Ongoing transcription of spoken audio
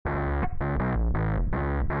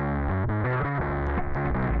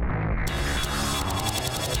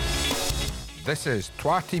This is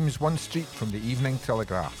Twa Teams One Street from the Evening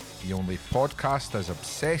Telegraph, the only podcast as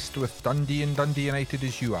obsessed with Dundee and Dundee United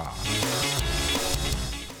as you are.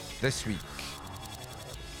 This week,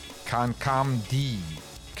 can Cam D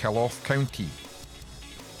kill off County?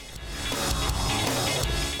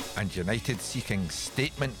 And United seeking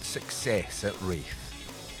statement success at Raith.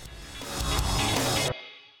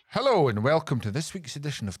 Hello and welcome to this week's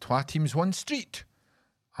edition of Twa Teams One Street.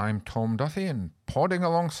 I'm Tom Duthie, and podding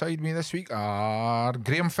alongside me this week are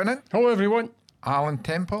Graham Finnan. Hello everyone. Alan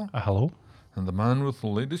Temple. Hello. And the man with the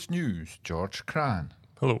latest news, George Cran.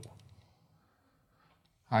 Hello.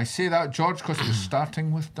 I say that, George, because we're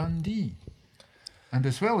starting with Dundee. And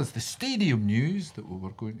as well as the stadium news that we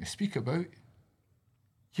were going to speak about,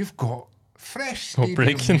 you've got fresh stadium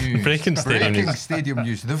news. Breaking stadium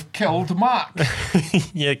news. They've killed Mac.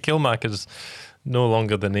 Yeah, Kilmac is no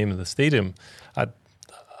longer the name of the stadium. I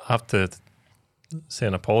have to say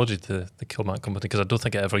an apology to the Kilmac company because I don't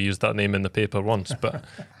think I ever used that name in the paper once. But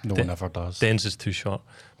No one ever does. Dens is too short.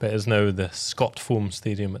 But it is now the Scott Foam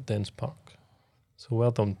Stadium at Dens Park. So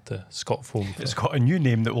well done to Scott Foam. It's got a new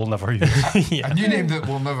name that we'll never use. Yeah. A new name that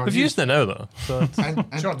we'll never We've use. used it now though. So And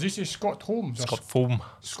Sure, did you say Scott Holmes? Scott Foam.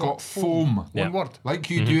 Scott Foam. Yeah. One word. Like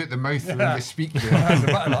you do at the mouth when you speak there. That's a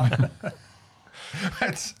bit of that.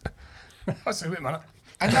 It's- That's a wait a minute.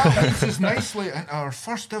 And that leads us nicely into our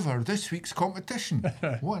first ever this week's competition.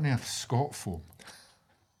 What on earth, Scott Foam?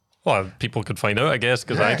 Well, people could find out, I guess,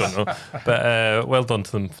 because I don't know. But well done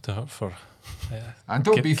to them for And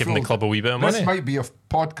don't be giving the fooled. club a wee bit of This money. might be a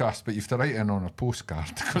podcast, but you have to write in on a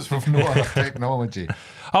postcard because we've no other technology.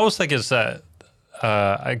 I always think it's a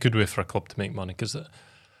good way for a club to make money because,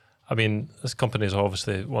 I mean, this company is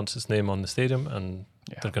obviously wants its name on the stadium and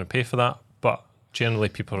they're going to pay for that, but generally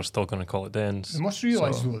people are still going to call it Dens. You must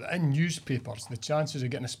realise though that in newspapers the chances of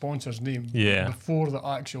getting a sponsor's name before the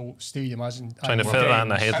actual stadium hasn't Trying to fit that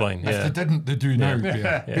in a headline, If they didn't, they do now.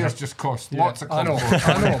 Yeah. Bears just cost lots of I club know, votes.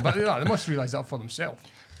 I know, but they must realise that for themselves.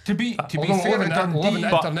 To be fair to We live in Dundee, the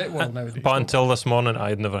internet world nowadays. But until this morning, I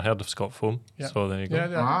had never heard of Scott Foam. Yeah. So there you go.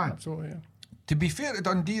 Yeah, Aye. absolutely. Yeah. to be fair to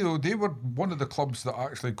Dundee though, they were one of the clubs that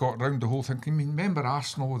actually got round the whole thing. I mean, remember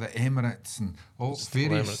Arsenal, the Emirates and all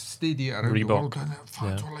various Emirates. stadia around Reebok. the world, and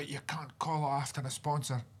fans were like, you can't call it after a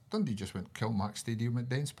sponsor. Dundee just went Kilmac Stadium at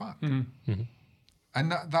Dens Park.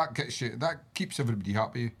 And that gets you, that keeps everybody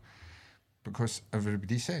happy because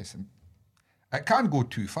everybody says, and it can go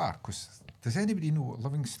too far because does anybody know what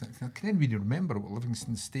Livingston, can anybody remember what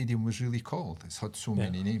Livingston Stadium was really called? It's had so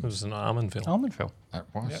many It names. was in Almondvale. Almondvale. It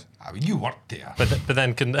was. I mean, you worked there. But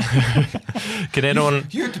then can anyone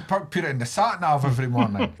You had to put it in the sat-nav every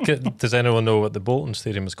morning. does anyone know what the Bolton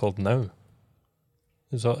Stadium is called now?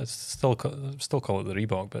 It's still call it the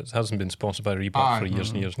Reebok, but it hasn't been sponsored by Reebok for years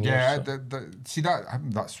and years and yeah, years. So. see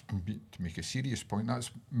that's to make a serious point.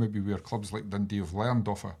 That's maybe where clubs like Dundee have learned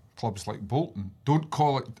off of clubs like Bolton. Don't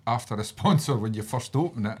call it after a sponsor when you first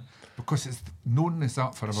open it because it's known as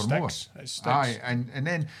that forevermore. It sticks. Aye, and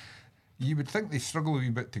then you would think they struggle a wee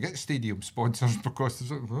bit to get stadium sponsors because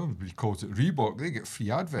there's everybody calls it Reebok. They get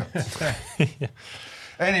free adverts.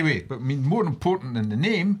 Anyway, but I mean, more important than the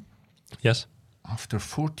name. Yes. After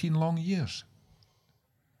 14 long years,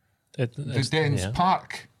 the It's Dens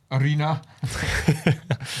Park Arena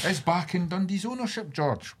is back in Dundee's ownership,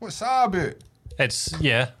 George. What's that about? It's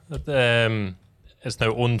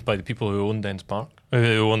now owned by the people who own Dens Park,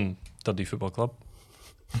 who own Dundee Football Club.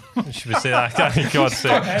 Should we say that? God's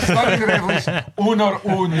sake. It's not the revolution. Owner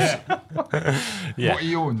owns Yeah. what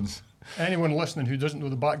he owns. Anyone listening who doesn't know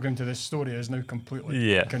the background to this story is now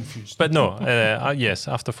completely confused. But no, yes,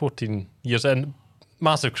 after 14 years, and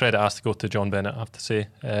massive credit has to go to John Bennett, I have to say.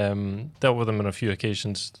 Dealt with him on a few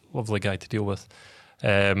occasions. Lovely guy to deal with.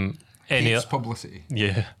 Hates publicity.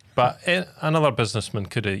 Yeah, but another businessman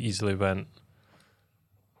could have easily went,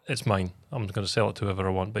 it's mine, I'm going to sell it to whoever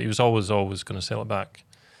I want. But he was always going to sell it back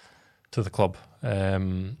to the club.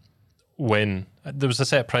 When there was a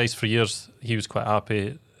set price for years, he was quite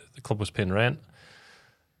happy. The club was paying rent.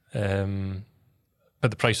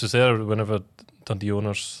 But the price was there whenever Dundee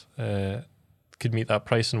owners could meet that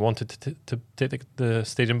price and wanted to take the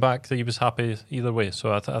stadium back, that he was happy either way.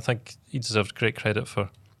 So I think he deserves great credit for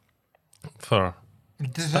He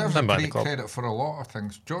deserves standing by the great club. credit for a lot of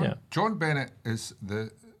things. Yeah. John Bennett is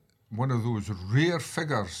one of those rare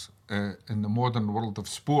figures in the modern world of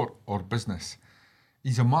sport or business.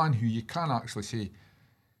 He's a man who you can actually say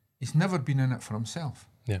he's never been in it for himself.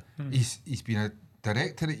 Yeah. He's been a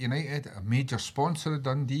director at United, a major sponsor of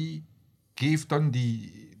Dundee, gave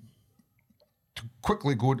Dundee to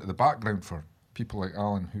quickly go into the background for people like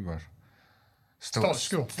Alan who were still at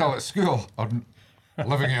school or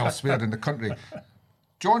living elsewhere in the country.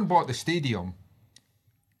 John bought the stadium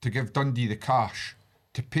to give Dundee the cash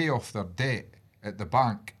to pay off their debt at the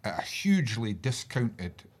bank at a hugely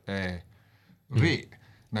discounted rate.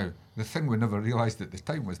 Now, the thing we never realised at the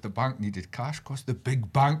time was the bank needed cash because the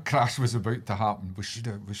big bank crash was about to happen. We should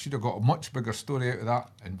have got a much bigger story out of that,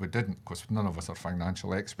 and we didn't because none of us are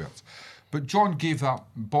financial experts. But John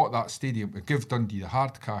bought that stadium to give Dundee the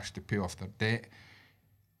hard cash to pay off their debt.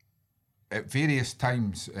 At various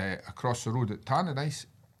times across the road at Tangerines,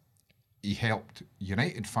 he helped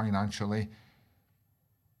United financially.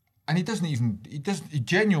 And he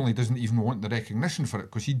genuinely doesn't even want the recognition for it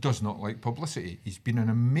because he does not like publicity. He's been an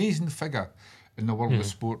amazing figure in the world of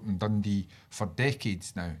sport in Dundee for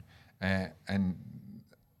decades now. And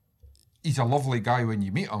he's a lovely guy when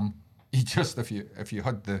you meet him. He just, if you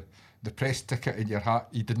had the press ticket in your hat,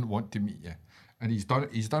 he didn't want to meet you. And he's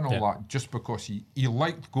done all that just because he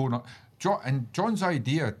liked going up. And John's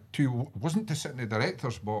idea too wasn't to sit in the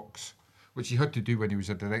director's box, which he had to do when he was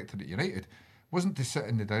a director at United. Wasn't to sit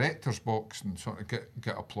in the director's box and sort of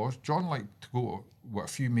get applause. John liked to go with a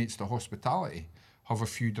few mates to hospitality, have a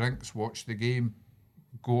few drinks, watch the game,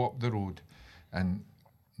 go up the road, and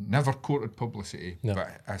never courted publicity,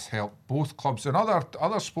 but has helped both clubs and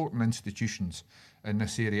other sporting institutions in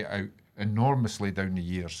this area out enormously down the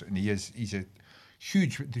years. And he's a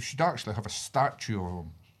huge. They should actually have a statue of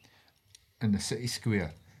him in the city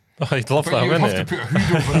square. Oh, I'd love that, wouldn't wouldn't have to put a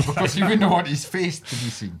hood over it because you wouldn't want his face to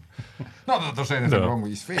be seen. Not that there's anything wrong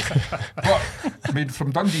with his face, but I mean,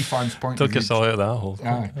 from Dundee fans' point of view, took us all out of that hole.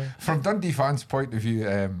 From Dundee fans' point of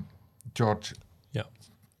view, George,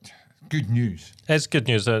 good news. It's good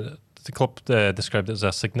news. The club described it as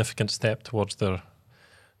a significant step towards their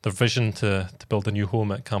vision to build a new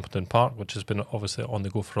home at Camden Park, which has been obviously on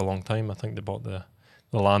the go for a long time. I think they bought the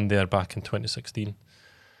land there back in 2016.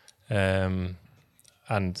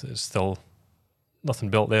 And it's still nothing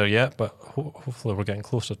built there yet, but hopefully we're getting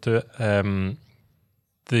closer to it.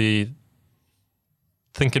 The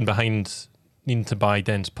thinking behind needing to buy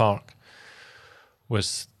Dens Park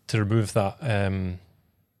was to remove that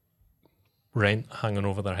rent hanging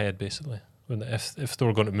over their head, basically. If they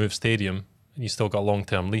were going to move stadium and you still got a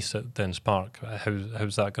long-term lease at Dens Park,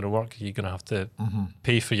 how's that going to work? You're going to have to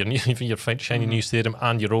pay for your shiny new stadium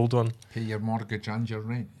and your old one. Pay your mortgage and your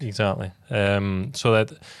rent. Exactly. So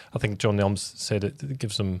that I think John Nelms said it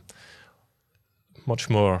gives them much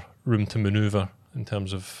more room to manoeuvre in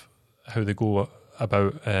terms of how they go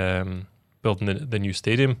about building the new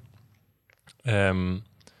stadium. Plans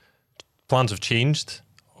have changed.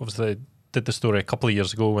 Obviously, they did the story a couple of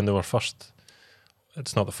years ago when they were first.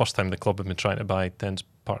 It's not the first time the club have been trying to buy Dens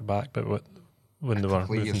Park back, but when they were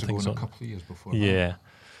moving things on. A couple of years before. Yeah.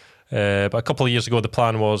 But a couple of years ago, the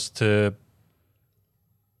plan was to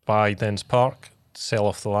buy Dens Park, sell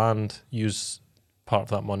off the land, use part of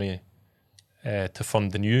that money to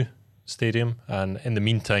fund the new stadium. And in the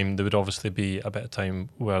meantime, there would obviously be a bit of time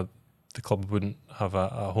where the club wouldn't have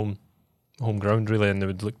a home ground, really, and they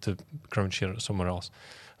would look to ground share it somewhere else.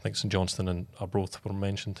 I think St Johnstone and Arbroath were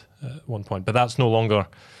mentioned at one point, but that's no longer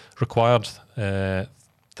required.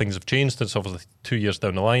 Things have changed. It's obviously 2 years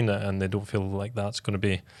down the line, and they don't feel like that's going to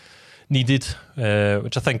be needed,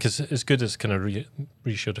 which I think is good. It's kind of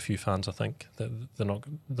reassured a few fans. I think that they're not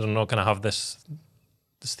going to have the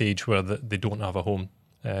stage where they don't have a home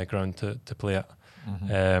ground to play at.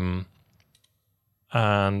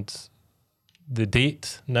 And the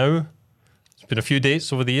date now. It's been a few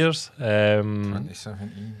dates over the years.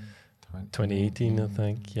 2017, 2018, I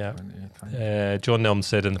think, yeah. John Nelms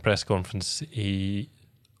said in the press conference he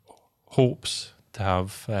hopes to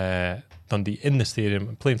have Dundee in the stadium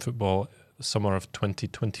and playing football the summer of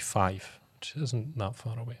 2025, which isn't that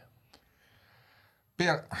far away.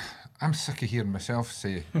 Bear, I'm sick of hearing myself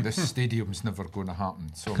say this stadium's never going to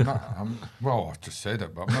happen. So I just said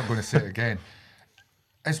it, but I'm not going to say it again.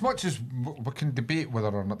 As much as we can debate whether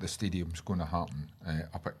or not the stadium's going to happen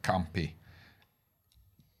up at Campy,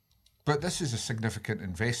 but this is a significant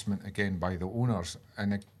investment again by the owners,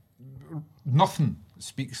 and nothing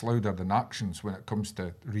speaks louder than actions when it comes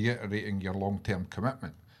to reiterating your long-term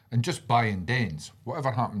commitment. And just buying Dens,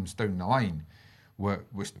 whatever happens down the line with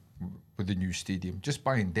the new stadium, just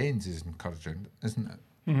buying Dens is encouraging, isn't it?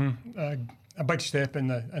 A big step in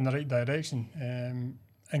the right direction.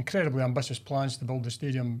 Incredibly ambitious plans to build the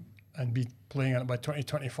stadium and be playing in it by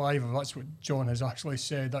 2025. If that's what John has actually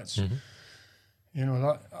said, that's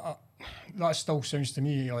that still sounds to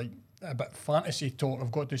me like a bit fantasy talk.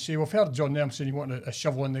 I've got to say, we've heard John Nelms say he wanted a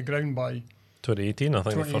shovel in the ground by 2018. I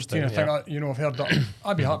think the first time. I think I've heard that.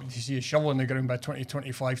 I'd be happy to see a shovel in the ground by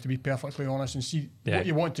 2025. To be perfectly honest, and see what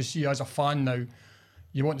you want to see as a fan now.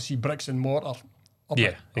 you want to see bricks and mortar.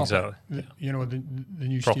 Exactly. The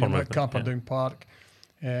new Proper stadium at movement, Camperdown Park.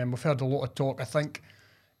 We've heard a lot of talk. I think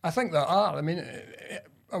there are. I mean,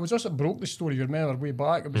 I was just broke the story. You remember way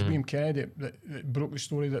back? It was Liam Kennedy that broke the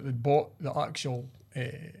story that they bought the actual.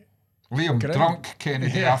 Liam drunk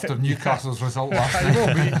Kennedy after Newcastle's result last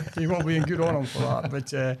night. He will be in good on him for that.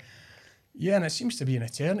 But and it seems to be an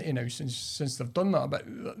eternity now since they've done that. But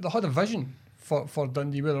they had a vision for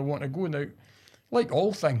Dundee where they want to go now. Like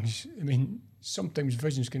all things, I mean, sometimes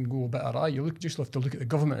visions can go a bit awry. You just have to look at the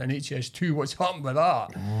government and HS2. What's happened with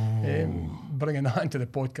that? Bringing that into the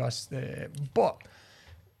podcast, but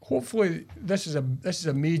hopefully this is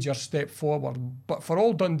a major step forward. But for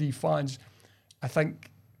all Dundee fans, I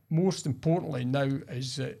think most importantly now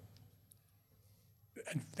is that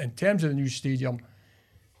in terms of the new stadium,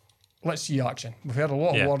 let's see action. We've heard a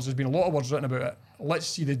lot of words. There's been a lot of words written about it. Let's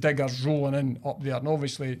see the diggers rolling in up there. And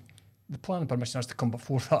obviously, the planning permission has to come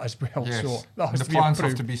before that as well. Yes. So that has the to be plans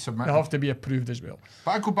approved. have to be submitted. They have to be approved as well.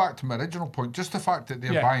 But I go back to my original point. Just the fact that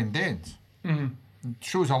they're buying Dens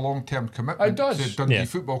shows a long-term commitment to Dundee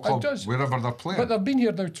Football Club, wherever they're playing. But they've been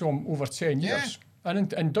here now, Tom, over 10 years. Yeah.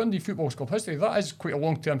 And in Dundee Football Club history, that is quite a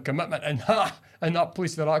long-term commitment in that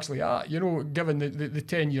place they're actually at. You know, given the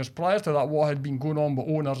 10 years prior to that, what had been going on with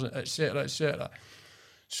owners, etc., etc.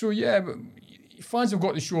 So, fans have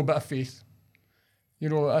got to show a bit of faith. You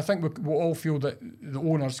know, I think we all feel that the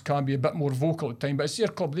owners can be a bit more vocal at times, but it's their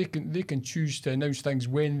club. They can choose to announce things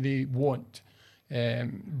when they want.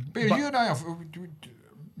 But you and I have,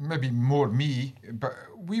 maybe more me, but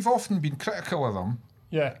we've often been critical of them.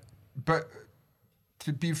 Yeah. But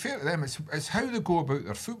to be fair to them, it's how they go about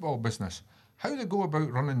their football business. How they go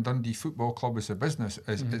about running Dundee Football Club as a business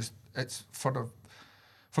is it's for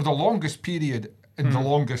the longest period in the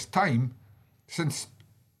longest time since.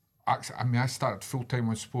 I mean, I started full time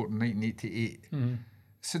on sport in 1988.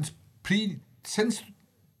 Since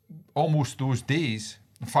almost those days,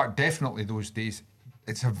 in fact, definitely those days,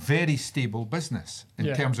 it's a very stable business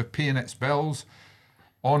in terms of paying its bills,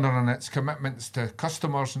 honouring its commitments to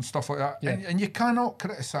customers and stuff like that. Yeah. And you cannot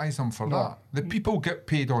criticise them for that. The people get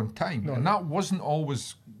paid on time, and that wasn't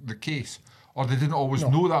always the case, or they didn't always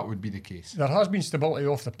know that would be the case. There has been stability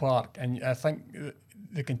off the park, and I think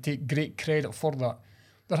they can take great credit for that.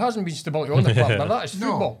 There hasn't been stability on the park, but that is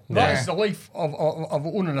football. That is the life of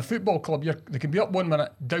owning a football club. They can be up 1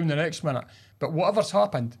 minute, down the next minute. But whatever's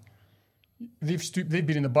happened, they've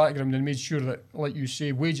been in the background and made sure that, like you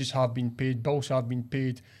say, wages have been paid, bills have been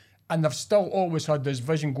paid, and they've still always had this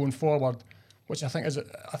vision going forward, which I think if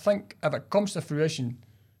it comes to fruition,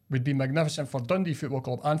 would be magnificent for Dundee Football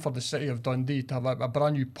Club and for the city of Dundee to have a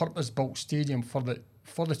brand new purpose-built stadium for the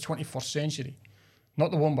 21st century. Not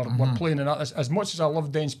the one we're playing in. As much as I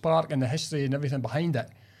love Dens Park and the history and everything behind it,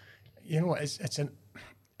 you know, it's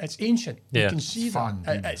ancient. Yeah, you can see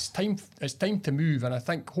that. It's time to move, and I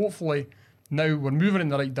think hopefully now we're moving in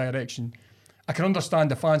the right direction. I can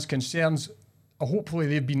understand the fans' concerns. Hopefully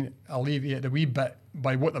they've been alleviated a wee bit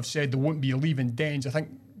by what they've said. They won't be leaving Dens. I think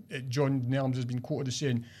John Nelms has been quoted as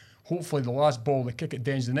saying, hopefully the last ball they kick at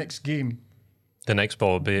Dens, the next game. The next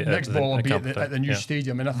ball will be at the new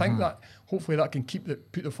stadium, and I think that hopefully that can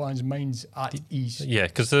put the fans' minds at ease. Yeah,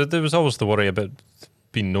 because there was always the worry about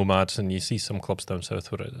being nomads, and you see some clubs down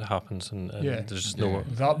south where it happens, and there's just no.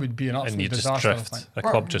 That would be an absolute disaster.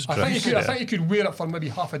 Club just drifts. I think you could wear it for maybe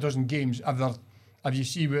half a dozen games if you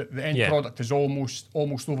see where the end product is almost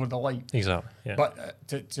over the line. Exactly. Yeah. But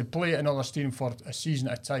to play it in another stadium for a season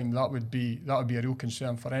at a time, that would be a real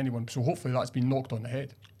concern for anyone. So hopefully that's been knocked on the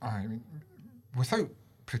head. I mean, without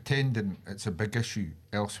pretending it's a big issue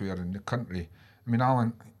elsewhere in the country, I mean,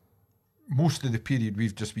 Alan, most of the period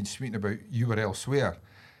we've just been speaking about, you were elsewhere,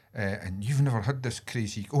 and you've never had this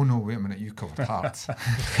crazy, oh no, wait a minute, you covered Hearts.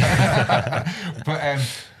 But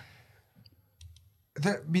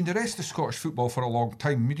the rest of Scottish football for a long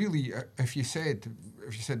time, really, if you said,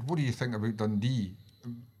 what do you think about Dundee?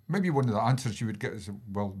 Maybe one of the answers you would get is,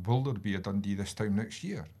 well, will there be a Dundee this time next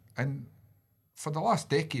year? And for the last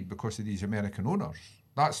decade, because of these American owners,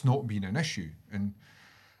 that's not been an issue. And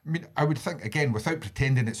I mean, I would think, again, without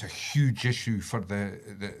pretending it's a huge issue for the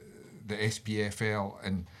SPFL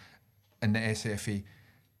and the SFA,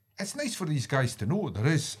 it's nice for these guys to know there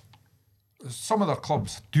is some of their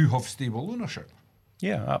clubs do have stable ownership.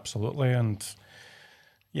 Yeah, absolutely. And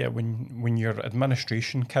yeah, when your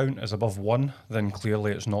administration count is above 1, then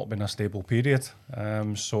clearly it's not been a stable period.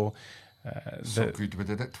 So good we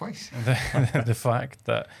did it twice. The fact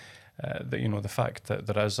that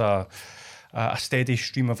there is a steady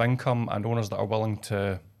stream of income and owners that are willing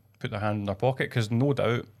to put their hand in their pocket, because no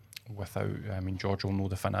doubt George will know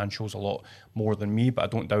the financials a lot more than me, but I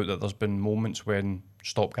don't doubt that there's been moments when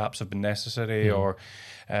stopgaps have been necessary or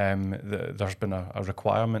there's been a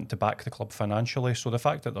requirement to back the club financially. So the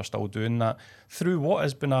fact that they're still doing that through what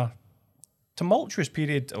has been a tumultuous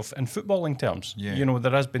period in footballing terms.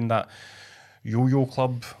 There has been that yo-yo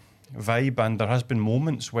club vibe, and there has been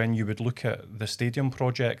moments when you would look at the stadium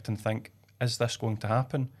project and think, is this going to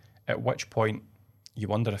happen? At which point you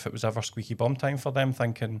wonder if it was ever squeaky bum time for them,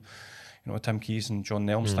 thinking, Tim Keyes and John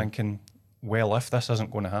Nelms thinking, well, if this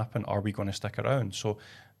isn't going to happen, are we going to stick around? So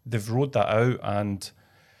they've rode that out, and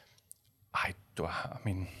I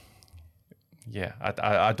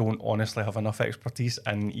don't honestly have enough expertise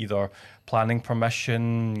in either planning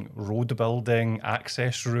permission, road building,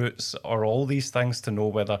 access routes, or all these things to know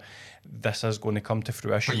whether this is going to come to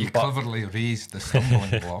fruition. But you cleverly raised the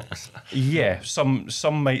stumbling blocks. Yeah, some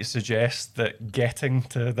might suggest that getting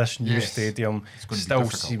to this new stadium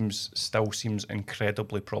still seems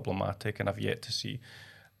incredibly problematic, and I've yet to see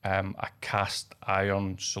a cast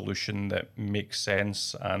iron solution that makes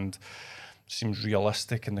sense and seems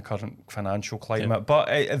realistic in the current financial climate. But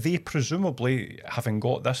they presumably, having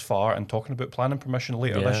got this far and talking about planning permission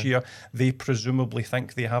later this year, they presumably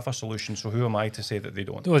think they have a solution. So who am I to say that they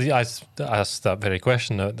don't? Well, I asked that very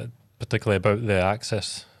question, particularly about the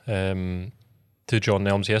access to John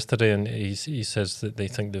Nelms yesterday, and he says that they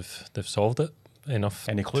think they've solved it enough.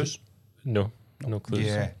 Any clues? No clues.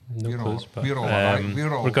 Yeah, no clues. But we're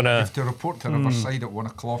all we're going to have to report to Riverside at 1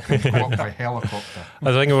 o'clock and go up by helicopter.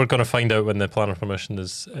 I think we're going to find out when the planning permission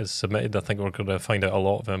is submitted. I think we're going to find out a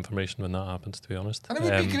lot of information when that happens, to be honest. And it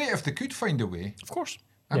would be great if they could find a way. Of course.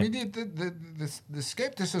 I mean, the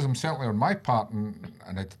scepticism, certainly on my part, and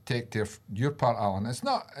I take to your part, Alan, it's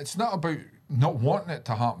not about not wanting it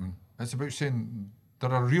to happen. It's about saying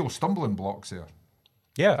there are real stumbling blocks there.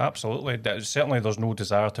 Yeah, absolutely. Certainly there's no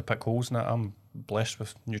desire to pick holes in it. I'm blessed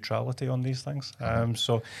with neutrality on these things.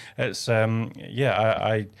 So it's,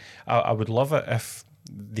 I would love it if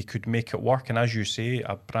they could make it work. And as you say,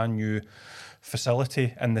 a brand new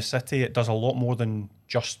facility in the city, it does a lot more than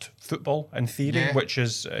just football in theory, which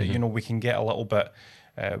is, we can get a little bit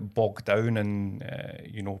bogged down in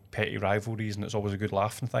petty rivalries, and it's always a good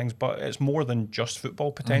laugh and things, but it's more than just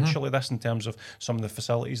football potentially. This in terms of some of the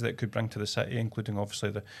facilities that it could bring to the city, including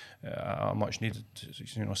obviously the much needed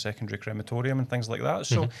secondary crematorium and things like that.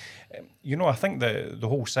 So I think the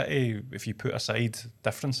whole city, if you put aside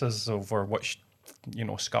differences over which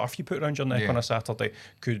scarf you put around your neck on a Saturday,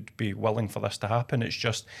 could be willing for this to happen. It's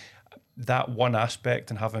just that one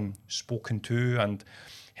aspect, and having spoken to and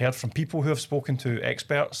heard from people who have spoken to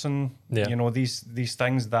experts and these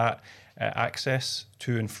things, that access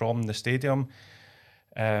to and from the stadium,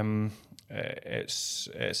 it's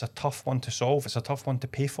a tough one to solve. It's a tough one to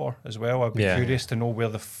pay for as well. I'd be curious to know where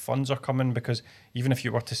the funds are coming, because even if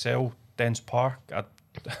you were to sell Dens Park,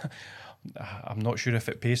 I'm not sure if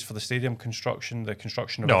it pays for the stadium construction, the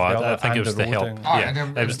construction of the I think it was to help.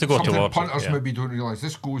 It was to go towards punters maybe don't realise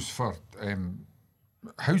this goes for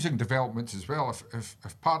housing developments as well.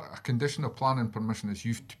 If part of a condition of planning permission is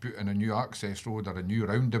you to put in a new access road or a new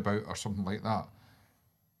roundabout or something like that,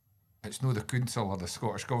 it's not the council or the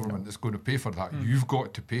Scottish Government that's going to pay for that. You've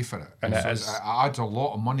got to pay for it. And it adds a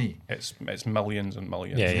lot of money. It's millions and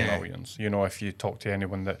millions and millions. If you talk to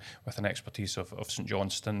anyone that with an expertise of St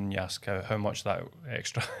Johnstone, you ask how much that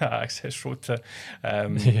extra access road to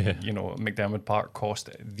McDermott Park cost.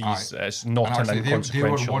 It's not an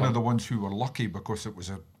inconsequential. They were one of the ones who were lucky, because it was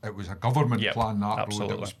a government plan, that road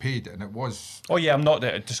that was paid, and it was. Oh yeah, I'm not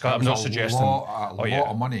suggesting a lot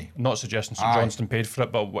of money. I'm not suggesting St Johnstone paid for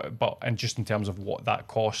it, but and just in terms of what that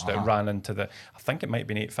cost, it ran into I think it might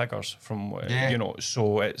be 8 figures from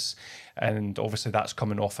so it's, and obviously that's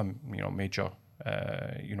coming off a major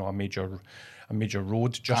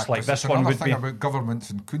road, just like this one would be. Another thing about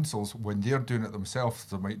governments and councils, when they're doing it themselves,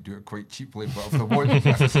 they might do it quite cheaply, but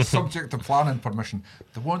if it's a subject to planning permission,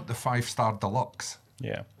 they want the 5-star deluxe.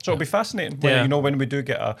 Yeah, so it'll be fascinating when we do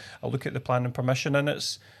get a look at the planning permission, and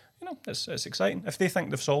it's exciting. If they think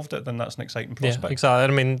they've solved it, then that's an exciting prospect. Yeah, exactly.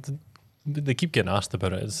 I mean, they keep getting asked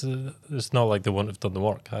about it. It's not like they wouldn't have done the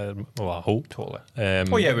work. I hope. Totally.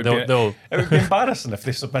 It would be embarrassing if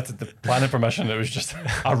they submitted the planning permission and it was just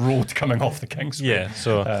a road coming off the Kingsway. Yeah,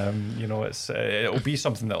 so it'll be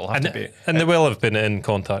something that'll have to be. And they will have been in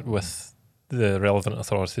contact with the relevant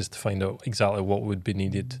authorities to find out exactly what would be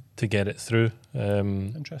needed to get it through.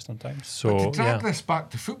 Interesting times. So but to drag this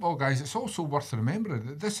back to football, guys, it's also worth remembering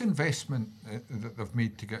that this investment that they've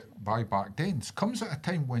made to buy back Dens comes at a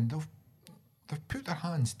time when they've put their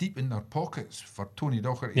hands deep in their pockets for Tony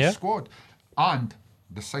Docherty's squad, and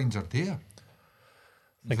the signs are there.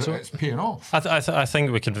 Think so? It's paying off. I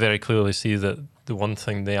think we can very clearly see that the one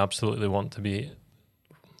thing they absolutely want to be,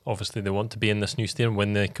 obviously they want to be in this new stadium.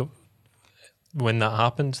 When that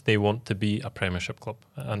happens, they want to be a Premiership club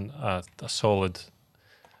and a solid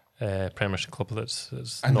Premiership club that's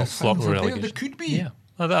and not flirting with relegation. They could be. Yeah,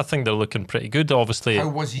 I think they're looking pretty good. Obviously, how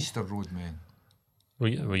was Easter Road, man?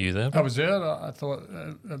 Were you there? I was there. I thought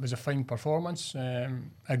it was a fine performance.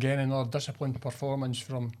 Again, another disciplined performance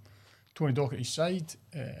from Tony Docherty's side.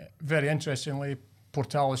 Very interestingly,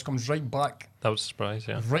 Portales comes right back. That was a surprise,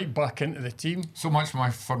 yeah. Right back into the team. So much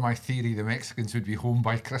for my theory the Mexicans would be home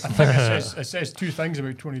by Christmas. I think it says two things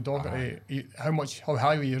about Tony Docherty. How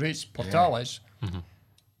highly he rates Portales. Yeah. Mm-hmm.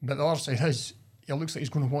 But the other side is, it looks like he's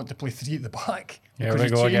going to want to play three at the back. Here we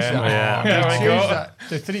go again. He changed that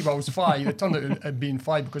to three. Well, it was five. It turned out it being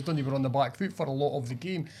five because Dundee were on the back foot for a lot of the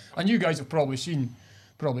game. And you guys have probably seen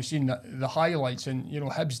the highlights, and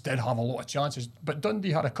Hibs did have a lot of chances, but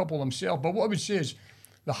Dundee had a couple themselves. But what I would say is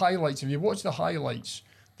the highlights, if you watch the highlights,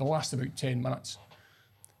 they last about 10 minutes.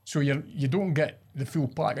 So you don't get the full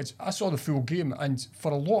package. I saw the full game, and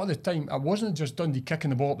for a lot of the time, it wasn't just Dundee kicking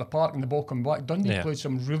the ball up the park and the ball coming back. Dundee played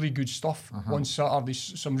some really good stuff one Saturday,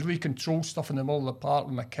 some really controlled stuff in the middle of the park.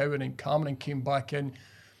 And McCowan and Cameron came back in.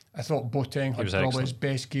 I thought Boateng had probably his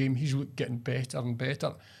best game. He's getting better and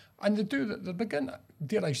better. And they begin,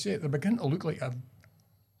 dare I say it, they begin to look like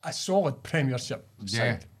a solid Premiership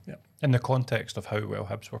side. Yeah. In the context of how well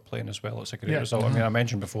Hibs were playing as well, it's a great result. I mean, I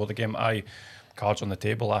mentioned before the game, cards on the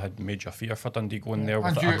table, I had major fear for Dundee going there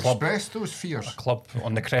with and you a club. Expressed those fears. A club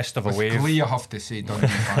on the crest of a wave. Glee, I have to say, Dundee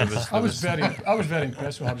fans. I was very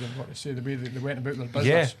impressed with Hibs, I've got to say, the way they went about their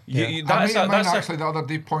business. Yeah. Mine actually the other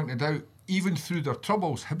day pointed out, even through their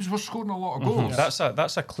troubles, Hibs were scoring a lot of goals.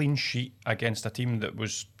 That's a clean sheet against a team that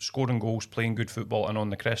was scoring goals, playing good football, and on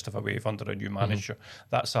the crest of a wave under a new manager.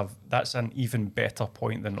 That's an even better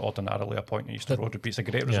point than ordinarily a point at Easter Road would be. It's a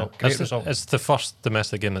great result. It's the first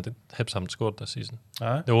domestic game that the Hibs haven't scored this season.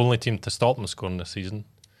 The only team to stop them scoring this season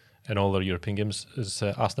in all their European games is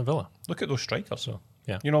Aston Villa. Look at those strikers. So,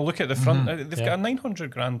 yeah. Look at the front. They've got a 900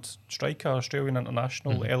 grand striker, Australian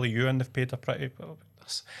international, LEU, and they've paid a pretty...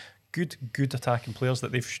 Good attacking players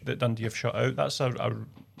that Dundee have shut out. That's I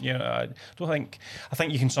think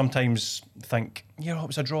you can sometimes think, it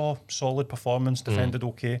was a draw, solid performance, defended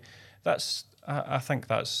okay. I think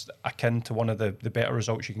that's akin to one of the better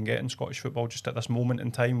results you can get in Scottish football just at this moment in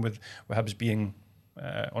time with Hibs being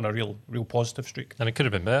on a real positive streak. And it could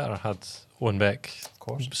have been better had Owen Beck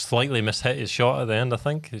slightly mishit his shot at the end. I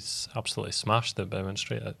think he's absolutely smashed it, but went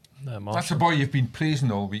straight at Marshall. That's the boy you've been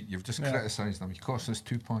praising all week. You've just criticised him. He cost us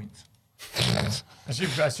 2 points.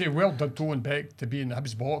 I say, well done to Owen Beck to be in the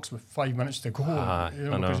Hibs box with 5 minutes to go. I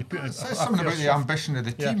know. It says something about the ambition of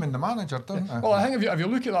the team and the manager, doesn't it? Well, I think if you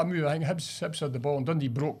look at that move, I think Hibs had the ball and Dundee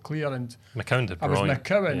broke clear, and McCowan did brilliant. It was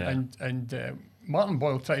McCowan and Martin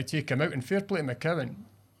Boyle tried to take him out, and fair play to McCowan.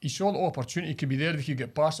 He saw the opportunity could be there if he could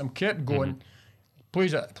get past him, kept going,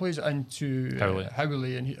 plays it into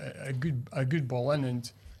Howley, and a good ball in,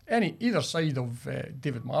 and either side of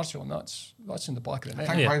David Marshall, and that's in the back of the net.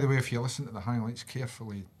 I think, by the way, if you listen to the highlights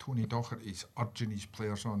carefully, Tony Docherty's urging his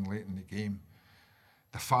players on late in the game.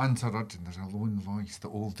 The fans are urging, there's a lone voice, the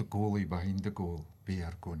old goalie behind the goal. They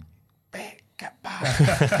are going, Beck, get back.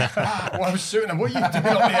 Well, I was shooting him, what are you doing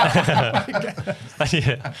up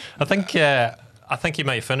there? I think he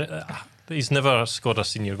might finish. He's never scored a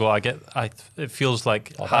senior goal. It feels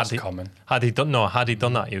like had he done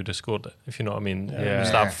that, he would have scored it. If you know what I mean.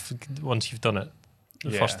 Once you've done it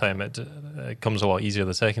the first time, it comes a lot easier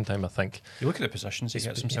the second time. I think. You look at the positions he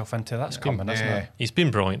gets himself into. That's coming, isn't it? He's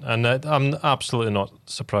been brilliant, and I'm absolutely not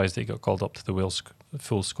surprised that he got called up to the Wales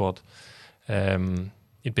full squad.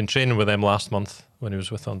 He'd been training with them last month when he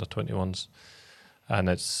was with under-21s, and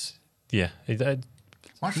it's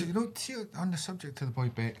Actually, see, on the subject of the boy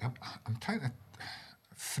Beck, I'm trying to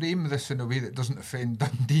frame this in a way that doesn't offend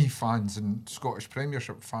Dundee fans and Scottish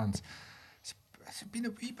Premiership fans. It's been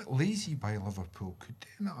a wee bit lazy by Liverpool. Could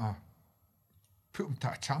they not put him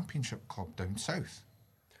to a Championship club down south?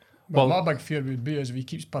 Well, my big fear would be is if he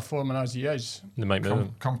keeps performing as he is. They might move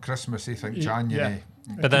him. Come Christmas, they think January.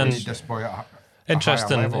 Yeah. But then, this boy at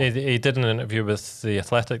interesting, he did an interview with The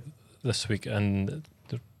Athletic this week, and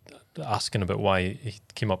asking about why he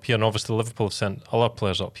came up here, and obviously Liverpool have sent other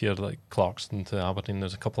players up here like Clarkson to Aberdeen.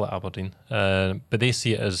 There's a couple at Aberdeen, but they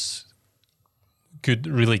see it as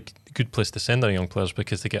really good place to send their young players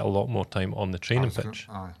because they get a lot more time on the training pitch.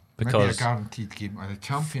 Because maybe a guaranteed game or the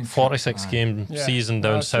Championship. 46 game season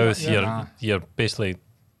down south. You're basically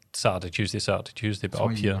Saturday, Tuesday. But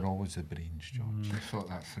up here, you're always the brains, George. I thought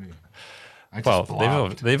that through.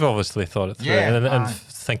 They've obviously thought it through and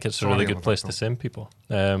think it's a really good place to send people.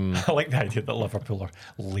 I like the idea that Liverpool are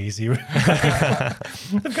lazy.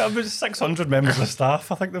 They've got about 600 members of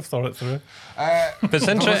staff. I think they've thought it through. But it's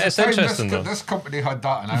interesting though. This company had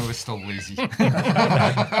that and I was still lazy. But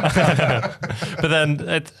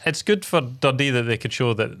then it's good for Dundee that they could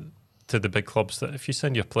show that to the big clubs that if you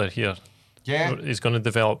send your player here, he's going to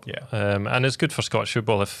develop. And it's good for Scottish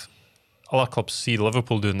football if a lot of clubs see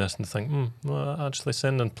Liverpool doing this and think, well, actually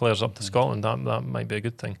sending players up to Scotland, that might be a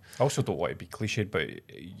good thing. I also don't want to be cliched, but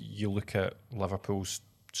you look at Liverpool's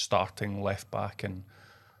starting left back and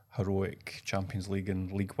heroic Champions League and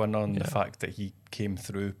League winner, and the fact that he came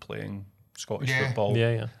through playing Scottish football,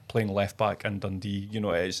 playing left back in Dundee,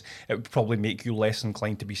 it would probably make you less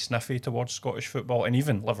inclined to be sniffy towards Scottish football, and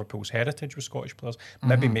even Liverpool's heritage with Scottish players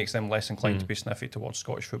maybe makes them less inclined to be sniffy towards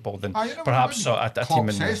Scottish football than perhaps a team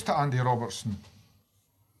in. Says to Andy Robertson,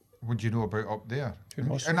 "What do you know about up there?"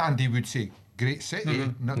 And Andy would say, "Great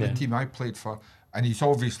city, not the team I played for." And he's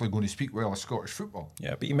obviously going to speak well of Scottish football.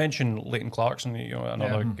 Yeah, but you mentioned Leighton Clarkson,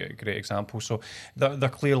 another great example. So there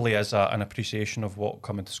clearly is an appreciation of what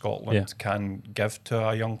coming to Scotland can give to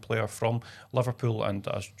a young player from Liverpool. And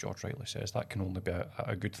as George rightly says, that can only be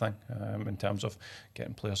a good thing in terms of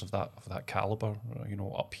getting players of that calibre,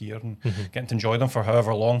 up here and getting to enjoy them for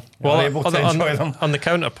however long you're able to enjoy them. On the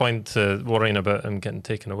counterpoint to worrying about him getting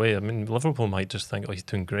taken away, I mean, Liverpool might just think, he's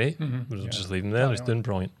doing great. We'll just leave him there. He's doing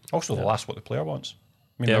brilliant. Also, they'll ask what the player wants.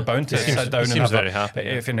 I mean, they're bound to sit down and have very happy.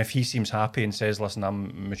 If he seems happy and says, "Listen,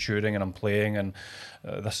 I'm maturing and I'm playing and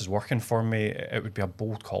this is working for me," it would be a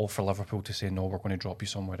bold call for Liverpool to say, "No, we're going to drop you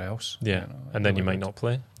somewhere else." Yeah, and then you might not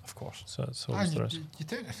play. Of course. So it's always the risk. You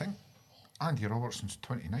tend to think Andy Robertson's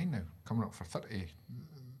 29 now, coming up for 30.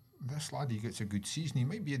 This lad, he gets a good season. He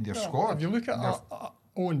might be in their squad. If you look at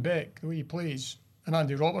Owen Beck, the way he plays, and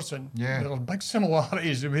Andy Robertson, there are big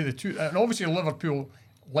similarities the way the two, and obviously Liverpool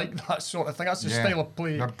like that sort of thing. That's the style of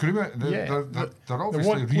play. They're grooming. They're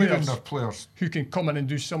obviously rearing their players who can come in and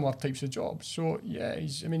do similar types of jobs. So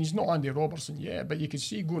he's not Andy Robertson, but you can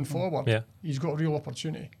see going forward, he's got a real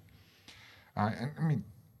opportunity. I mean,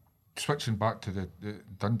 switching back to the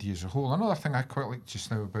Dundee as a whole, another thing I quite like just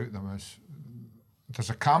now about them is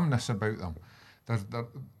there's a calmness about them.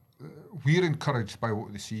 We're encouraged by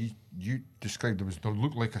what they see. You described them as they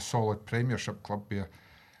look like a solid Premiership club here,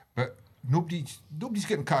 but nobody's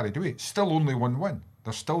getting carried away. Still only one win.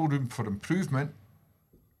 There's still room for improvement,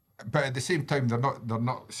 but at the same time they're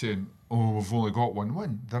not saying, "Oh, we've only got one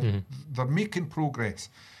win." They're making progress,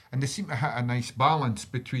 and they seem to hit a nice balance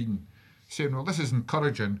between saying, "Well, this is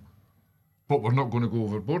encouraging, but we're not going to go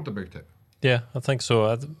overboard about it." Yeah, I think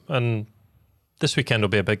so. And this weekend will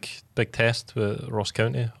be a big test with Ross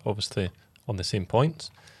County, obviously on the same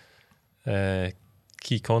points.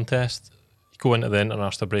 Key contest. Go into the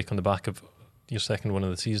international break on the back of your second win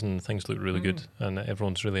of the season, things look really good and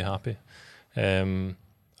everyone's really happy.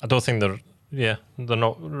 I don't think they're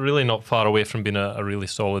not far away from being a really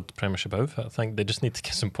solid Premiership outfit. I think they just need to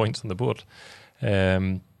get some points on the board.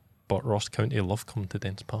 But Ross County love coming to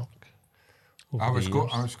Dens Park. I was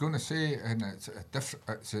going to say, and it's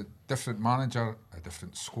a different manager, a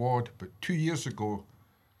different squad, but 2 years ago,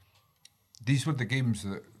 these were the games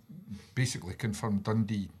that basically confirmed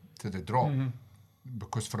Dundee to the drop,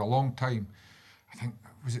 because for a long time, I think,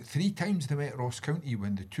 was it 3 times they met Ross County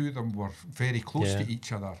when the two of them were very close to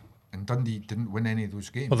each other, and Dundee didn't win any of those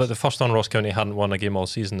games. Well, the first one, Ross County hadn't won a game all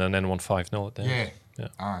season and then won 5-0 at Dens.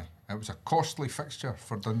 Aye. It was a costly fixture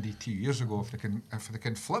for Dundee 2 years ago. If they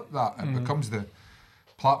can flip that, it becomes the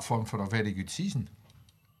platform for a very good season.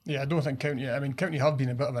 Yeah, I don't think County. I mean, County have been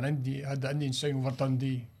a bit of an indie. Had the Indian sign over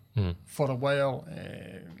Dundee for a while.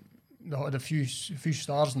 They had a few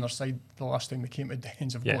stars on their side the last time they came to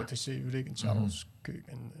Dens. I've got to say, Reagan Charles Cook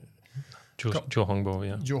and Joe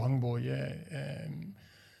Hungbo, Joe Hungbo,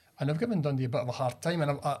 and they've given Dundee a bit of a hard time,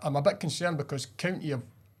 and I'm a bit concerned because County have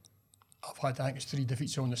had, I think it's 3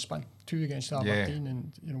 defeats on the spin, 2 against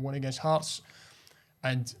Aberdeen and 1 against Hearts.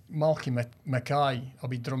 And Malky Mackay will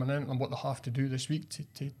be drumming in on what they have to do this week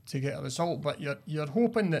to get a result. But you're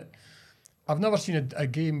hoping that. I've never seen a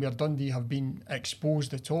game where Dundee have been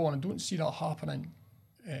exposed at all, and I don't see that happening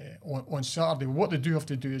on Saturday. What they do have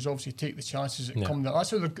to do is obviously take the chances that come there.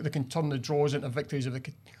 That's how they can turn the draws into victories, if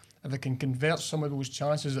they can convert some of those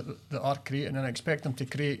chances that are creating, and expect them to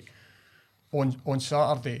create on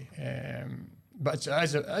Saturday. But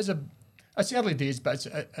it's early days, but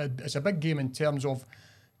it's a big game in terms of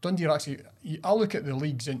Dundee are actually. I look at the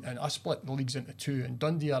leagues and I split the leagues into 2, and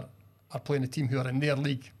Dundee are playing a team who are in their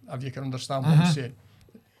league, if you can understand what I'm saying.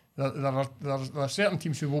 There are certain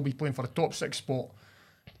teams who will be playing for a top 6 spot,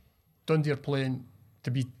 Dundee are playing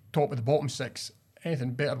to be top of the bottom 6.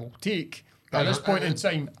 Anything better will take. But at this point in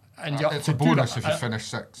time, and it's a bonus if you finish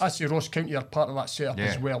 6. I say Ross County are part of that setup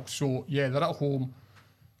as well. So they're at home.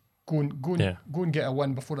 Go and get a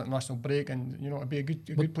win before the international break, and it'd be a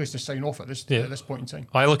good place to sign off at this point in time.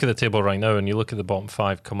 I look at the table right now, and you look at the bottom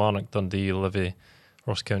 5: Kilmarnock, Dundee, Livy,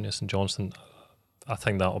 Ross County, St Johnstone. I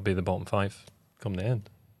think that'll be the bottom 5 come the end.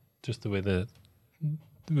 Just the way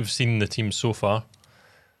we've seen the teams so far.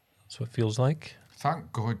 That's what it feels like.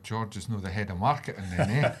 Thank God George is not the head of marketing then,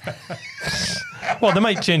 eh? Well, they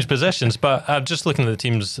might change positions, but just looking at the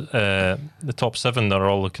teams, the top 7, they're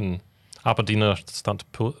all looking. Aberdeen are starting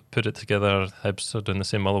to put it together. Hibs are doing the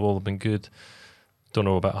same. Motherwell have been good. Don't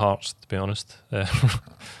know about Hearts, to be honest.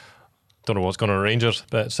 Don't know what's going on with Rangers,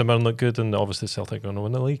 but Simmern look good, and obviously Celtic are going to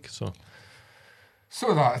win the league. So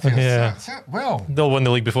that's it. Well, they'll win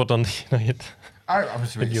the league before Dundee United. I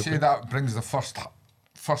was going to say that brings the first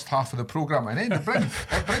half of the programme an end. It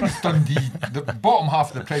brings Dundee the bottom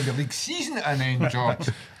half of the Premier League season an end, George.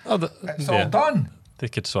 It's all done. They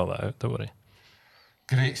could sort that out, don't worry.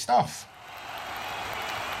 Great stuff.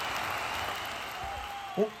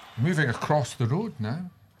 Moving across the road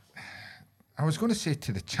now. I was going to say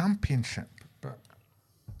to the Championship, but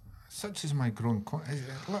such is my growing...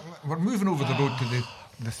 we're moving over the road to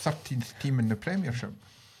the 13th team in the Premiership.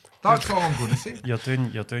 That's all I'm going to say. You're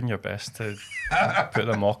doing your best to put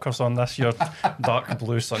the mockers on this. Your dark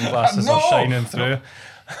blue sunglasses are shining through.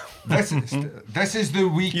 This is the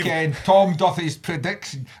weekend. Tom Duthie's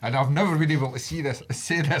prediction, and I've never been able to say this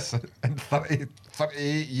in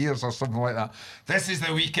 38 years or something like that. This is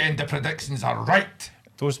the weekend. The predictions are right.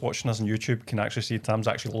 Those watching us on YouTube can actually see Tom's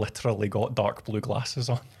actually literally got dark blue glasses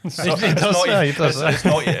on. So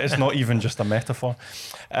it's not even just a metaphor.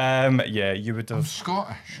 You would have... I'm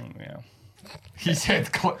Scottish. Yeah. He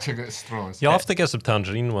said clutching at straws. You'll have to get some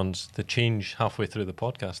tangerine ones to change halfway through the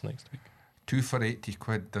podcast next week. 2 for 80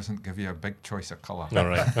 quid doesn't give you a big choice of colour. All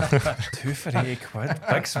right. 2 for 80 quid,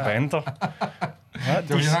 big spender. Have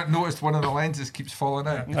you not noticed one of the lenses keeps falling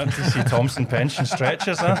out? Not to see Thompson pension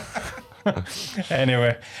stretches, huh?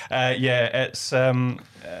 Anyway, it's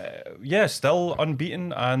still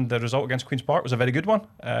unbeaten, and the result against Queen's Park was a very good one,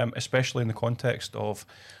 especially in the context of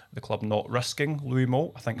the club not risking Louis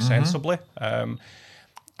Moult, I think sensibly.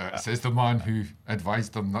 Says the man who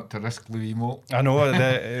advised them not to risk Louis Moult. I know,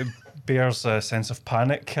 the bears a sense of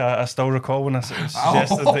panic. I still recall when I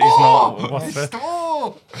suggested that he's not worth it.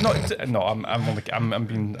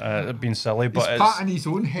 I'm being silly, but he's patting his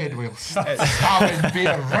own head while stabbing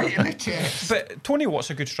Bear right in the chest. But Tony Watt's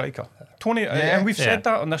a good striker. And we've said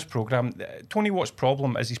that on this programme. Tony Watt's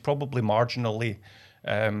problem is he's probably marginally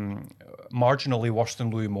worse than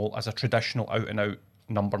Louis Moult as a traditional out-and-out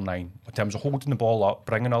number 9 in terms of holding the ball up,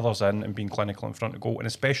 bringing others in, and being clinical in front of goal, and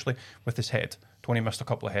especially with his head. Tony missed a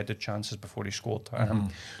couple of headed chances before he scored.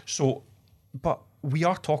 But we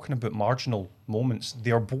are talking about marginal moments.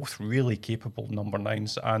 They are both really capable number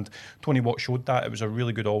 9s, and Tony Watt showed that. It was a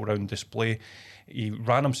really good all-round display. He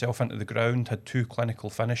ran himself into the ground, had 2 clinical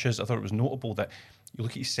finishes. I thought it was notable that you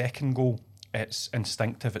look at his second goal, it's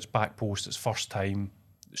instinctive, it's back post, it's first time,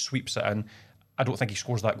 sweeps it in. I don't think he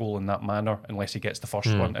scores that goal in that manner unless he gets the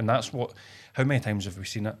first one. And that's what... How many times have we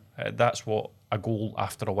seen it? That's what a goal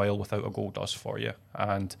after a while without a goal does for you.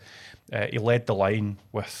 And he led the line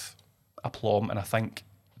with aplomb, and I think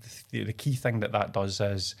the key thing that does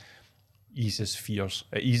is eases fears.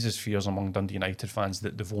 It eases fears among Dundee United fans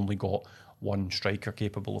that they've only got one striker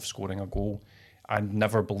capable of scoring a goal, and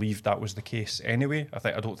never believed that was the case anyway.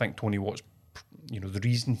 I don't think Tony Watt's... the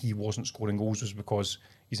reason he wasn't scoring goals was because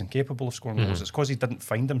he's incapable of scoring goals. It's because he didn't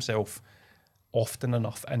find himself often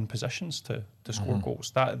enough in positions to score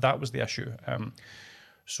goals. That was the issue.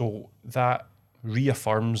 So that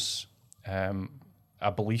reaffirms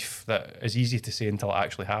a belief that is easy to say until it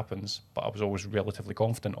actually happens, but I was always relatively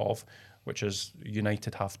confident of, which is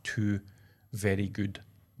United have 2 very good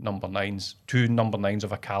number 9s, 2 number 9s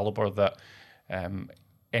of a calibre that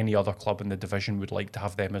any other club in the division would like to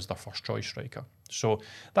have them as their first choice striker. So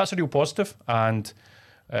that's a real positive, and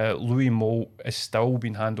Louis Moult is still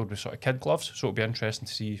being handled with sort of kid gloves, so it'll be interesting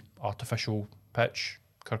to see artificial pitch,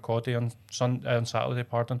 Kirkcaldy on Saturday,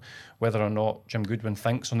 whether or not Jim Goodwin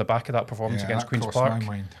thinks on the back of that performance against Queen's Park,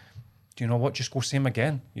 do you know what, just go same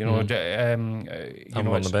again. I'm on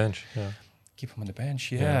the bench. Yeah. Keep him on the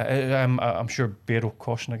bench, I'm sure Bear will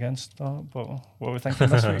caution against that, but what are we thinking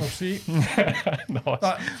this week? We'll see.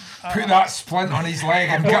 Put that splint on his leg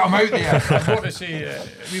and get him out there. I've got to say,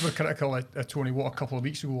 we were critical of Tony Watt a couple of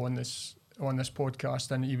weeks ago on this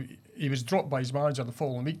podcast, and he was dropped by his manager the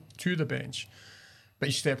following week to the bench. But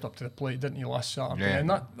he stepped up to the plate, didn't he, last Saturday?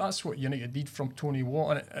 And that's what United need from Tony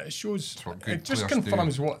Watt. And it shows, it just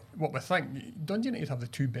confirms what we think. Dundee United have the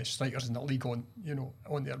 2 best strikers in the league on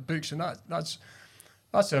their books, and that's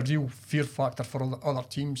a real fear factor for other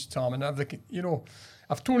teams, Tom. And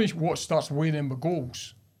if Tony Watt starts weighing in with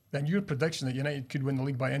goals, then your prediction that United could win the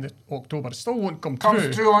league by end of October still won't come true.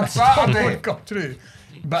 Comes true on Saturday. Won't come true.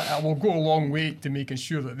 But it will go a long way to making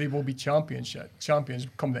sure that they will be champions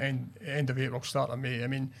come the end of April, start of May. I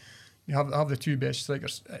mean, you have the 2 best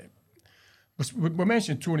strikers. We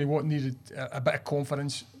mentioned Tony Watt needed a bit of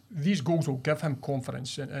confidence. These goals will give him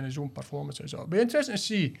confidence in his own performances. It'll be interesting to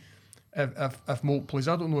see if Moult plays.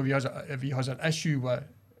 I don't know if he has an issue with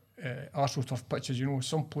AstroTurf pitches.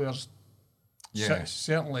 Some players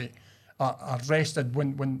certainly are rested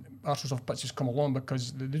when AstroTurf pitches come along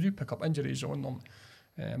because they do pick up injuries on them.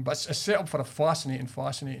 But it's set up for a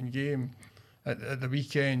fascinating game at the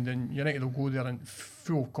weekend, and United will go there in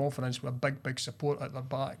full confidence with big support at their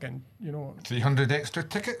back, and 300 extra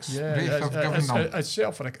tickets. Yeah, it's set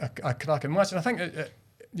up for a cracking match, and I think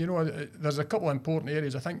there's a couple of important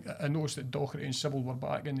areas. I think I noticed that Docherty and Sybil were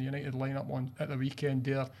back in the United lineup at the weekend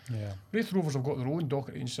there. Yeah. Raith Rovers have got their own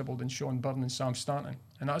Docherty and Sybil and Sean Byrne and Sam Stanton,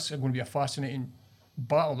 and that's going to be a fascinating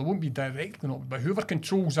battle. There won't be direct, but whoever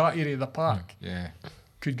controls that area of the park,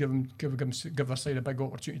 could give their side a big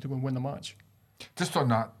opportunity to go and win the match. Just on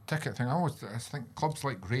that ticket thing, I think clubs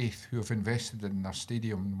like Raith, who have invested in their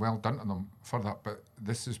stadium, well done to them for that. But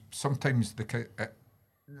this is sometimes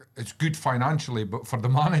it's good financially, but for the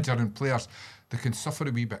manager and players, they can suffer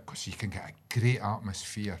a wee bit because you can get a great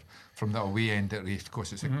atmosphere from the away end at Raith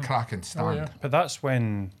because it's a cracking stand. Oh, yeah. But that's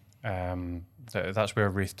when that's where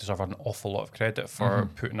Raith deserve an awful lot of credit for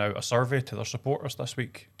putting out a survey to their supporters this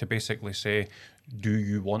week to basically say, do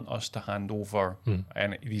you want us to hand over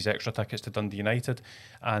these extra tickets to Dundee United?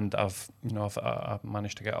 And I've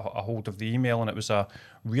managed to get a hold of the email, and it was a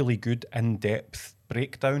really good in-depth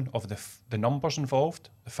breakdown of the numbers involved,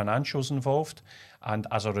 the financials involved, and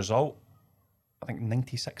as a result, I think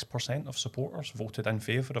 96% of supporters voted in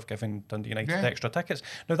favour of giving Dundee United extra tickets.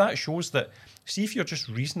 Now that shows that, see if you're just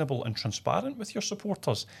reasonable and transparent with your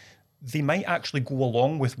supporters, they might actually go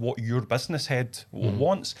along with what your business head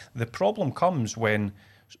wants. The problem comes when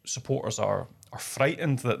supporters are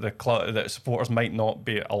frightened that that supporters might not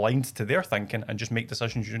be aligned to their thinking and just make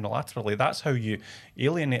decisions unilaterally. That's how you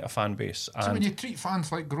alienate a fan base. So when you treat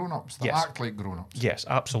fans like grown-ups, they act like grown-ups. Yes,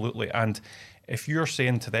 absolutely. And if you're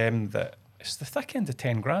saying to them that it's the thick end of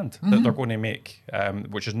 10 grand that they're going to make,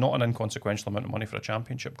 which is not an inconsequential amount of money for a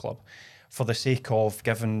championship club, for the sake of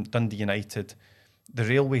giving Dundee United the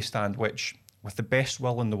railway stand, which, with the best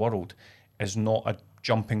will in the world, is not a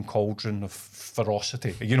jumping cauldron of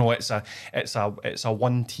ferocity. It's a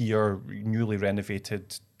one-tier, newly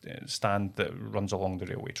renovated stand that runs along the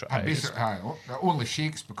railway track. It only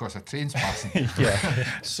shakes because a train's passing.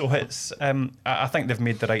 So it's. I think they've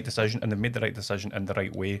made the right decision, and they've made the right decision in the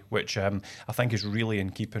right way, which I think is really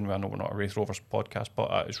in keeping. I know we're not a Raith Rovers podcast,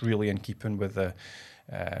 but it's really in keeping with the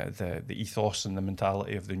ethos and the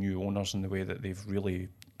mentality of the new owners and the way that they've really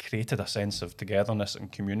created a sense of togetherness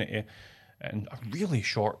and community in a really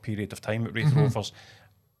short period of time at Raith Rovers.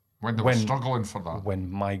 When they were struggling for that. When,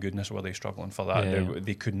 my goodness, were they struggling for that? Yeah.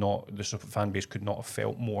 They could not, the fan base could not have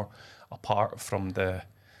felt more apart from the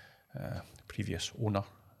previous owner,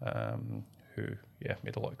 who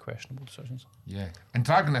made a lot of questionable decisions. Yeah, and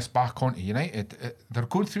dragging this back onto United, they're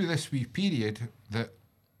going through this wee period that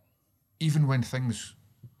even when things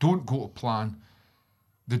don't go to plan,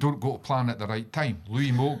 they don't go to plan at the right time.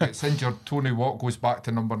 Louis Moult gets injured, Tony Watt goes back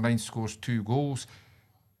to number 9, scores 2 goals.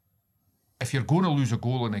 If you're going to lose a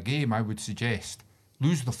goal in a game, I would suggest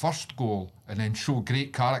lose the first goal and then show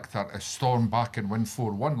great character as storm back and win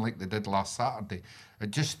 4-1 like they did last Saturday.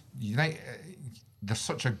 There's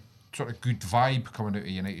such a sort of good vibe coming out of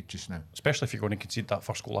United just now. Especially if you're going to concede that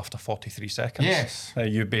first goal after 43 seconds. Yes.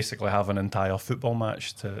 You basically have an entire football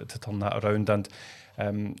match to turn that around, and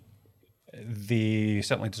they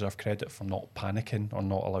certainly deserve credit for not panicking or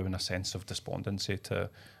not allowing a sense of despondency to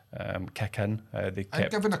kick in. They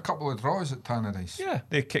kept given a couple of draws at Tangerines. Yeah,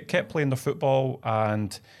 they kept playing their football,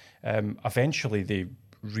 and eventually they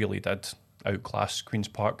really did outclass Queen's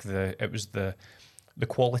Park. It was the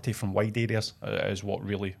quality from wide areas is what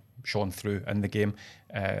really shone through in the game.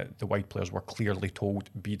 The wide players were clearly told,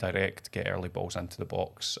 be direct, get early balls into the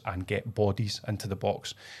box and get bodies into the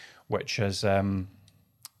box, which is not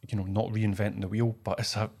reinventing the wheel, but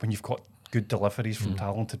it's when you've got good deliveries from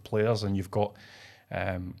talented players and you've got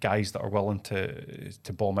guys that are willing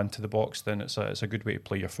to bomb into the box, then it's a good way to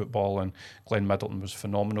play your football. And Glenn Middleton was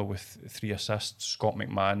phenomenal with 3 assists. Scott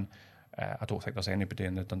McMahon I don't think there's anybody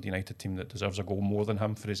in the Dundee United team that deserves a goal more than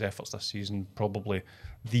him for his efforts this season. Probably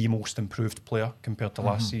the most improved player compared to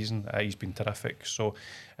last season. He's been terrific. So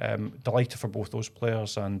delighted for both those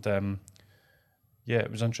players. And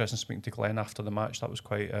it was interesting speaking to Glenn after the match. That was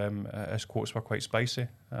quite, his quotes were quite spicy.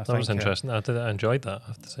 That was interesting. I enjoyed that, I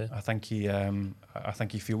have to say. I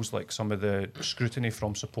think he feels like some of the scrutiny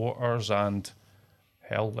from supporters and,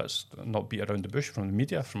 hell, let's not beat around the bush, from the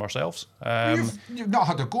media, from ourselves. You've not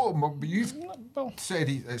had a go at him, but you've said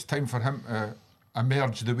it's time for him to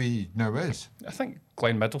emerge the way he now is. I think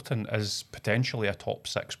Glenn Middleton is potentially a top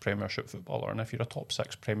 6 Premiership footballer, and if you're a top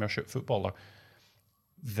 6 Premiership footballer,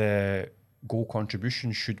 the goal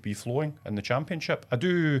contribution should be flowing in the Championship. I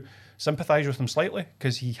do sympathise with him slightly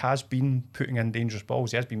because he has been putting in dangerous balls.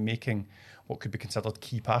 He has been making what could be considered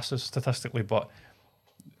key passes statistically, but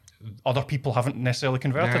other people haven't necessarily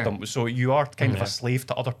converted them. So you are kind of a slave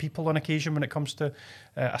to other people on occasion when it comes to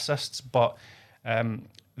assists. But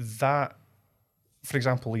that, for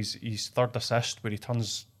example, his third assist where he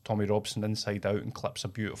turns Tommy Robson inside out and clips a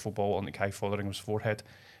beautiful ball on the Kai Fotheringham's forehead.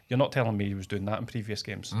 You're not telling me he was doing that in previous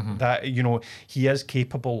games. That, he is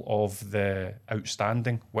capable of the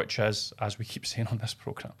outstanding, which is, as we keep saying on this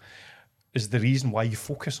programme, is the reason why you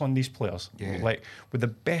focus on these players. Like, with the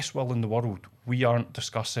best will in the world, we aren't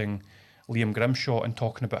discussing Liam Grimshaw and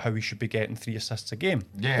talking about how he should be getting 3 assists a game.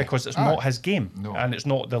 Because it's not his game. And it's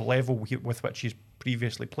not the level with which he's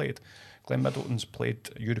previously played. Glenn Middleton's played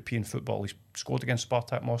European football. He's scored against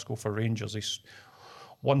Spartak Moscow for Rangers. He's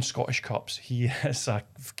won Scottish Cups. He is a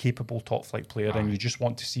capable top-flight player, and you just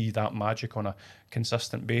want to see that magic on a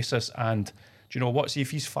consistent basis. And do you know what? See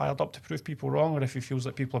if he's fired up to prove people wrong, or if he feels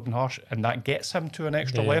like people have been harsh, and that gets him to an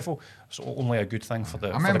extra level. It's only a good thing for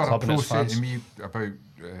the club and its fans. I remember a pro said to me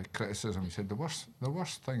about criticism. He said the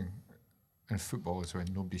worst thing in football is when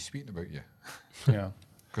nobody's speaking about you. Yeah.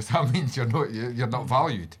 Because that means you're not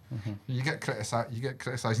valued. You get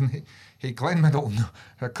criticised. Hey, Glenn Middleton,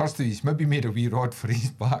 it occurs to you, he's maybe made a wee rod for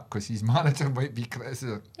his back because his manager might be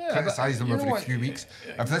criticising him every few weeks.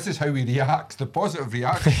 If this is how he reacts, the positive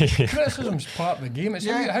reaction. Criticism's part of the game. It's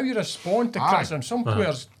how you respond to criticism. Some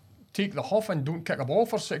players take the huff and don't kick a ball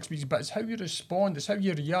for 6 weeks, but it's how you respond, it's how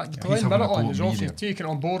you react. Glenn Middleton has obviously taken it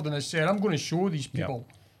on board and has said, I'm going to show these people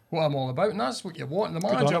what I'm all about, and that's what you want. And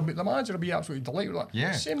the manager will be absolutely delighted with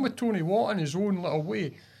that. Same with Tony Watt in his own little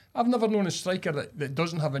way. I've never known a striker that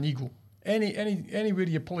doesn't have an ego. Anywhere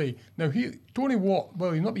you play. Now Tony Watt,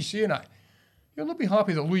 well, you'll not be saying that. You'll not be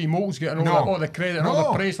happy that Louis Moult's getting all the credit and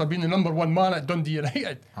all the praise for being the number 1 man at Dundee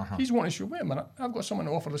United. He's wanting to show, wait a minute, I've got someone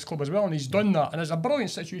to offer this club as well, and he's done that. And it's a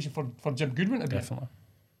brilliant situation for Jim Goodwin to be. Definitely.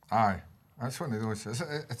 Aye, that's one of those.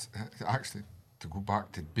 It's actually, to go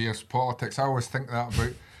back to Bears politics, I always think that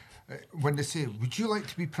about when they say, would you like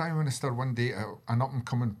to be Prime Minister one day, an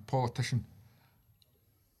up-and-coming politician?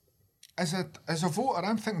 As a voter,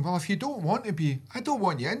 I'm thinking, well, if you don't want to be, I don't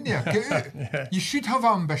want you in there. Get out. You should have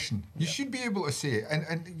ambition. You should be able to say it.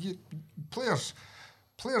 And players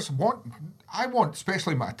want,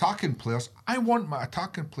 especially my attacking players, I want my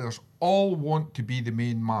attacking players all want to be the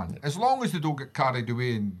main man. As long as they don't get carried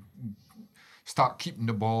away and start keeping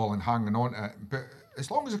the ball and hanging on to it. But as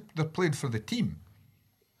long as they're playing for the team,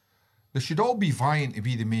 they should all be vying to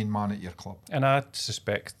be the main man at your club. And I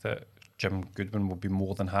suspect that Jim Goodwin will be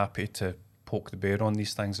more than happy to poke the bear on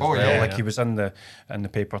these things as well. He was in the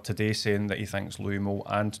paper today saying that he thinks Louis Moult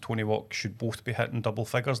and Tony Watt should both be hitting double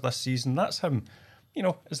figures this season. That's him.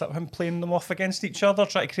 Is that him playing them off against each other,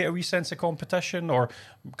 trying to create a wee sense of competition or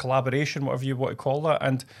collaboration, whatever you want to call that?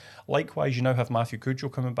 And likewise, you now have Matthew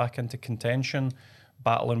Cudjoe coming back into contention,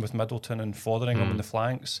 battling with Middleton and Fotheringham on the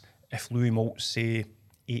flanks. If Louis Moult, say,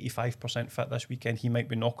 85% fit this weekend, he might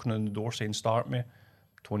be knocking on the door saying, start me.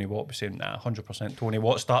 Tony Watt be saying, 100% Tony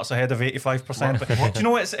Watt starts ahead of 85%. But do you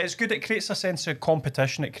know, it's good. It creates a sense of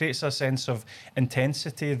competition. It creates a sense of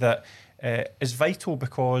intensity that is vital,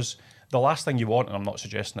 because the last thing you want, and I'm not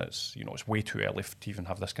suggesting it's way too early to even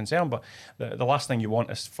have this concern, but the last thing you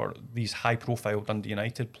want is for these high-profile Dundee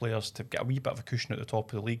United players to get a wee bit of a cushion at the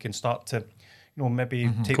top of the league and start to maybe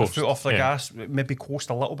take the foot off the gas, maybe coast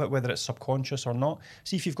a little bit, whether it's subconscious or not.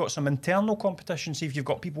 See if you've got some internal competition, see if you've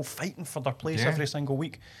got people fighting for their place every single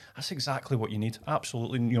week. That's exactly what you need.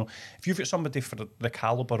 Absolutely. If you've got somebody for the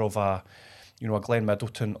calibre of a Glenn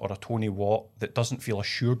Middleton or a Tony Watt that doesn't feel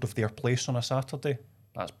assured of their place on a Saturday,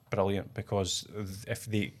 that's brilliant, because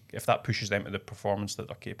if that pushes them to the performance that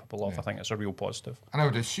they're capable of, I think it's a real positive. And I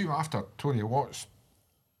would assume after Tony Watt's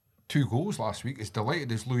 2 goals last week, as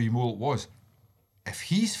delighted as Louis Moult was, if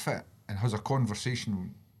he's fit and has a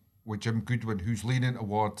conversation with Jim Goodwin, who's leaning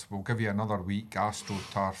towards, we'll give you another week,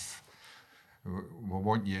 AstroTurf, We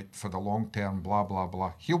want you for the long term, blah, blah,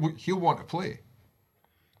 blah. He'll want to play.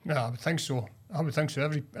 Yeah, I would think so.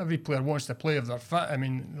 Every player wants to play if they're fit. I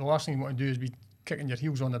mean, the last thing you want to do is be kicking your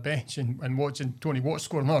heels on the bench and watching Tony Watt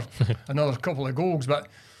score another couple of goals. But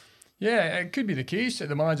yeah, it could be the case that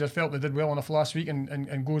the manager felt they did well enough last week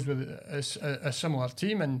and goes with a similar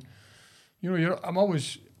team. And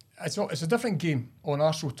it's a different game on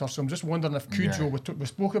AstroTurf, so I'm just wondering if Cujo, we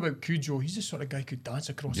spoke about Cujo, he's the sort of guy who could dance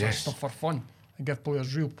across that stuff for fun and give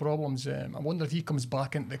players real problems. I wonder if he comes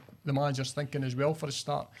back into the manager's thinking as well for a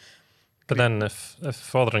start. But then if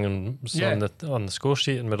Fotheringham's on the score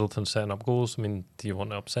sheet and Middleton setting up goals, I mean, do you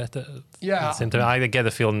want to upset it? Yeah. At the same time, I get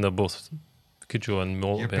the feeling they're both Cujo and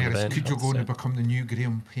Moult be on the bench. Cujo going to become the new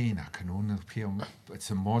Graham Payne? I can only play him. It's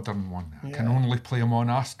a modern one. I can only play him on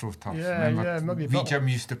AstroTurf. Maybe. Jim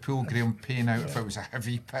used to pull Graham Payne out if it was a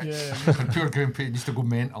heavy pitch. And poor Graham Payne used to go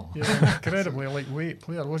mental. Yeah, incredibly lightweight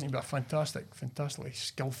player, wasn't he? But a fantastically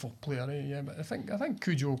skillful player. Yeah, but I think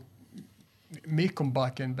Cujo may come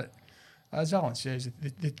back in, but as Alan says,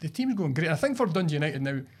 the team's going great. I think for Dundee United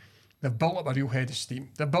now, they've built up a real head of steam.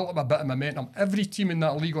 They've built up a bit of momentum. Every team in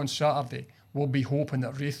that league on Saturday will be hoping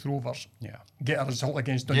that Raith Rovers get a result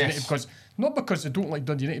against Dundee United, not because they don't like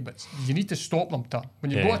Dundee United, but you need to stop them, Tom.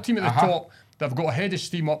 When you've got a team at the top, they've got a head of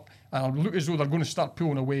steam up, and look as though they're going to start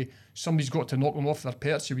pulling away, somebody's got to knock them off their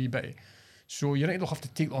perch a wee bit. So United will have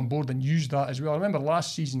to take that on board and use that as well. I remember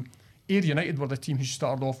last season, Ayr United were the team who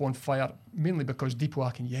started off on fire, mainly because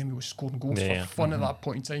Deepo Akinyemi was scoring goals for fun at that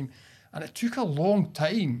point in time. And it took a long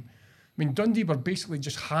time. I mean, Dundee were basically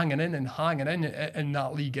just hanging in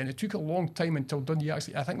that league, and it took a long time until Dundee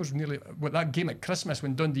actually, I think it was nearly with that game at Christmas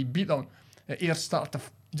when Dundee beat them, Ayr started to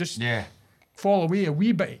just fall away a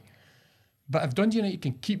wee bit. But if Dundee United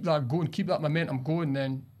can keep that going, keep that momentum going,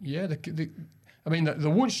 then they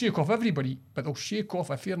won't shake off everybody, but they'll shake off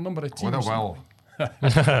a fair number of teams. Oh, they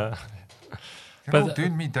will. You're all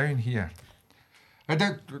doing me down here.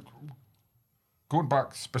 Going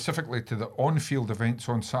back specifically to the on-field events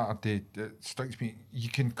on Saturday, it strikes me, you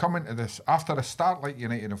can come into this, after a start like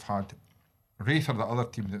United have had, Raith are the other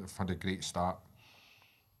team that have had a great start.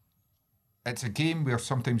 It's a game where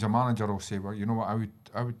sometimes a manager will say, well, you know what,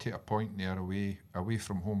 I would take a point there away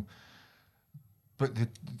from home. But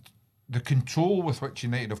the control with which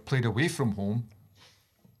United have played away from home,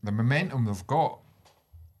 the momentum they've got,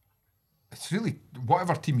 it's really,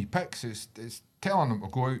 whatever team he picks, it's telling them to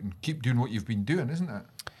go out and keep doing what you've been doing, isn't it?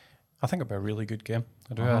 I think it'll be a really good game.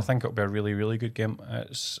 I do. I think it'll be a really, really good game.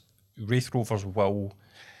 Raith Rovers will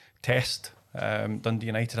test Dundee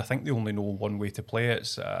United. I think they only know one way to play it.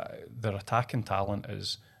 It's their attacking talent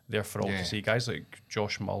is there for all to see. Guys like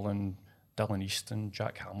Josh Mullen, Dylan Easton,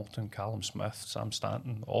 Jack Hamilton, Callum Smith, Sam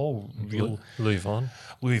Stanton, all real... Louis Vaughan,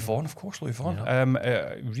 of course, Louis Vaughan.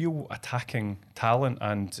 Real attacking talent,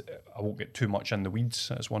 and I won't get too much in the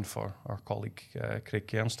weeds. It's one for our colleague Craig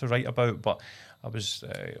Cairns to write about, but I was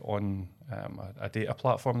on a data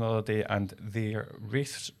platform the other day, and their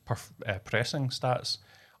Wraith's pressing stats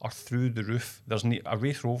are through the roof. There's a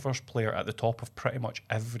Raith Rovers player at the top of pretty much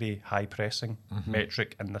every high pressing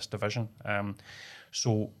metric in this division.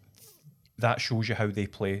 So that shows you how they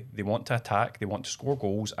play. They want to attack, they want to score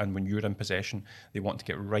goals, and when you're in possession, they want to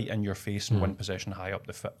get right in your face and win possession high up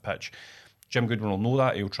the pitch. Jim Goodwin will know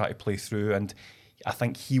that. He'll try to play through, and I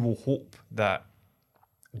think he will hope that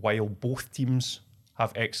while both teams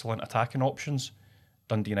have excellent attacking options,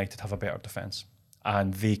 Dundee United have a better defence,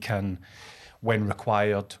 and they can, when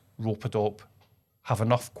required, rope-a-dope, have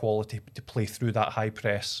enough quality to play through that high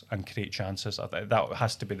press and create chances. That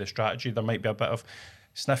has to be the strategy. There might be a bit of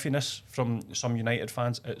sniffiness from some United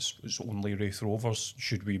fans. It's only Raith Rovers.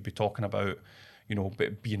 Should we be talking about,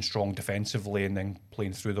 being strong defensively and then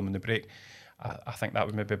playing through them in the break? I think that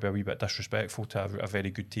would maybe be a wee bit disrespectful to a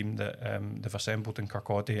very good team that they've assembled in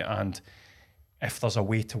Kirkcaldy. And if there's a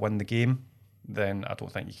way to win the game, then I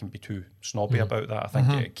don't think you can be too snobby about that. I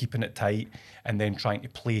think keeping it tight and then trying to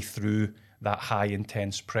play through that high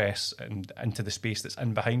intense press and into the space that's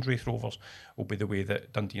in behind Raith Rovers will be the way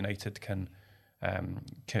that Dundee United can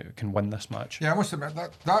win this match. Yeah, I must admit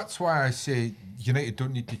that's why I say United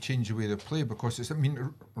don't need to change the way they play, because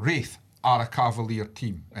Raith are a cavalier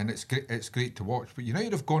team and it's great to watch, but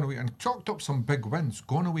United have gone away and chalked up some big wins,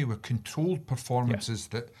 gone away with controlled performances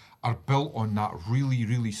that are built on that really,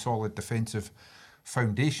 really solid defensive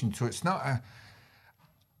foundation. So it's not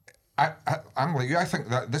I'm like you, I think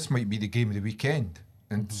that this might be the game of the weekend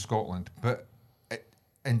in Scotland, but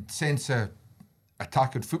in sense of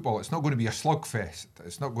attacking football, it's not going to be a slugfest.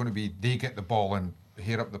 It's not going to be they get the ball and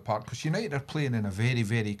hear up the park, because United are playing in a very,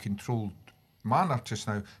 very controlled manner just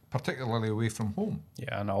now, particularly away from home.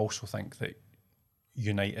 Yeah, and I also think that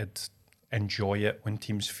United enjoy it when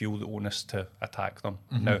teams feel the onus to attack them.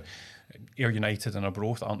 Now, Ayr United and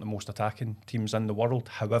Arbroath aren't the most attacking teams in the world.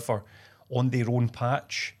 However, on their own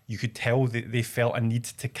patch, you could tell that they felt a need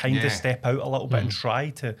to kind of step out a little bit and try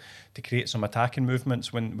to create some attacking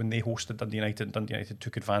movements when they hosted Dundee United, and Dundee United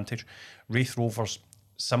took advantage. Raith Rovers,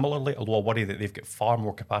 similarly, although I worry that they've got far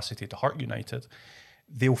more capacity to hurt United,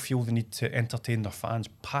 they'll feel the need to entertain their fans.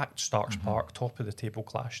 Packed Starks Park, top of the table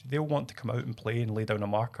clash. They'll want to come out and play and lay down a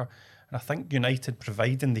marker. And I think United,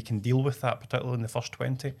 providing they can deal with that, particularly in the first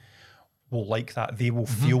 20, will like that. They will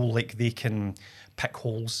feel like they can pick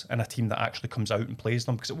holes in a team that actually comes out and plays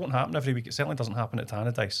them, because it won't happen every week. It certainly doesn't happen at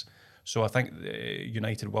Tannadice. So I think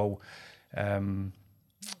United will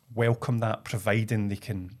welcome that, providing they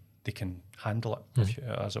can handle it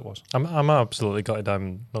as it was. I'm absolutely gutted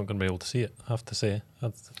I'm not going to be able to see it, I have to say.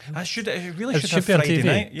 It really should have be on Friday TV.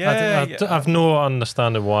 night. Yeah, I've no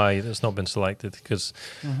understanding why it's not been selected, because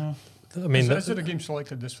I mean, is it a game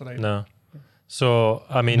selected this Friday? No. So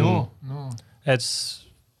I mean, no. It's.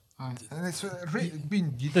 And it's we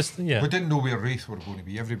didn't know where Raith were going to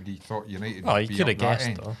be. Everybody thought United would be you could up have that guessed,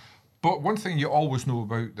 end. though. But one thing you always know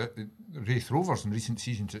about the Raith Rovers in recent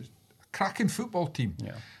seasons is a cracking football team.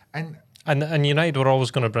 Yeah. And United were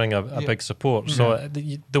always going to bring a big support. So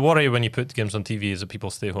the worry when you put games on TV is that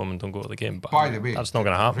people stay home and don't go to the game. But by the way, that's not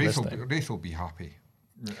going to happen this Raith time. Raith will be happy.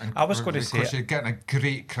 And I was going to say, because you're getting a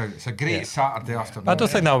great crowd. It's a great Saturday afternoon. I don't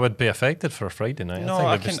think that would be affected for a Friday night. No,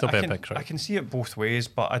 I think there'd still be a big crowd. I can see it both ways,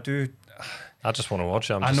 but I do. I just want to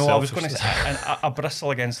watch it. I know. I was going to say, and I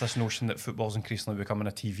bristle against this notion that football's increasingly becoming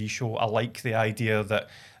a TV show. I like the idea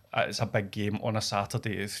that it's a big game on a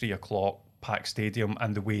Saturday at 3:00, packed stadium,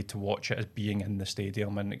 and the way to watch it is being in the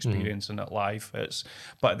stadium and experiencing it live.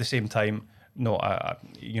 But at the same time, no,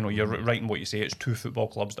 you're right in what you say. It's two football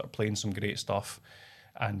clubs that are playing some great stuff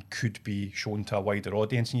and could be shown to a wider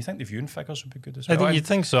audience. And you think the viewing figures would be good as well? You'd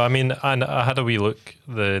think so. I mean, and I had a wee look.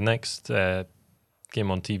 The next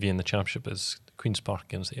game on TV in the Championship is Queen's Park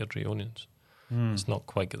against the Airdrie Onions. It's not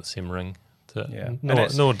quite got the same ring.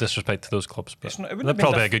 No disrespect to those clubs, but they're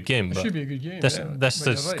probably a good game. It should be a good game. This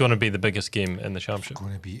is going to be the biggest game in the Championship. It's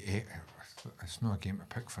going to be it's not a game to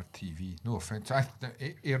pick for TV. No offence.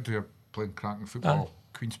 Airdrie are playing cracking football.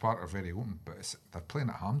 Queen's Park are very open, but they're playing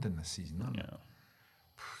at Hampden this season, aren't they?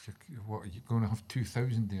 What are you going to have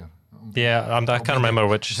 2,000 there? Yeah, I can't remember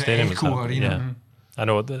which stadium it's at. Arena. Yeah. I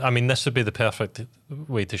know. I mean, this would be the perfect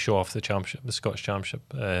way to show off the Championship, the Scottish Championship.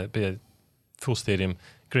 Be a full stadium,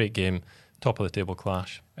 great game, top of the table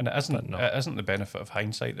clash. And it isn't the benefit of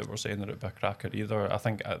hindsight that we're saying that it'd be a cracker either. I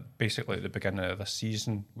think basically at the beginning of this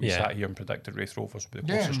season, we sat here and predicted Raith Rovers would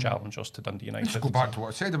be the closest challengers to Dundee United. Let's go back to what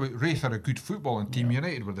I said about Raith are a good footballing team.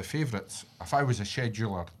 United were the favourites. If I was a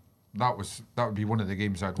scheduler, that would be one of the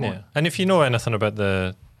games I'd want. Yeah. And if you know anything about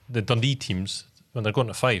the Dundee teams, when they're going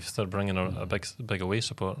to Fife, they're bringing a big away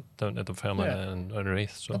support down to Dunfermline and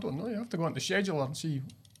Raith. So I don't know. You have to go on the scheduler and see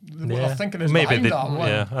what they're thinking is maybe behind that.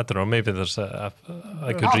 Yeah, I don't know. Maybe there's a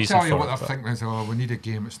good I'll reason for it. I'll tell you what they're thinking is, we need a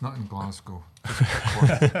game. It's not in Glasgow.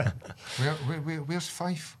 Where's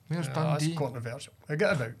Fife? Where's Dundee? That's controversial. They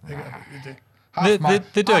get about. They do.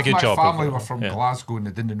 They do a good job. My family were from Glasgow and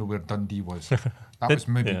they didn't know where Dundee was. That was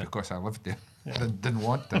maybe because I lived there. Didn't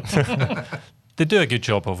want to. They do a good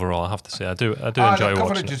job overall, I have to say. I do enjoy the watching it.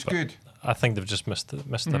 coverage is good. I think they've just missed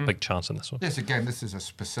a big chance in this one. Yes, again, this is a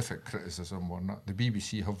specific criticism. The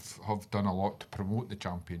BBC have done a lot to promote the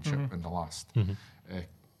Championship in the last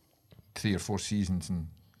 3 or 4 seasons, and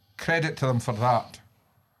credit to them for that.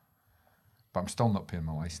 But I'm still not paying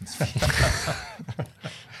my licence fee.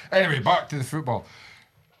 Anyway, back to the football.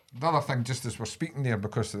 The other thing, just as we're speaking there,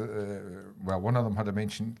 because one of them had a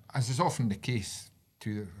mention, as is often the case,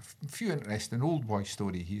 to a few interesting old boy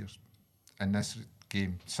story here in this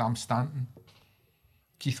game. Sam Stanton,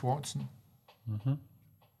 Keith Watson.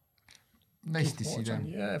 Nice to see them.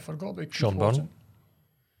 Yeah, I forgot about Keith Sean Watson. Byrne.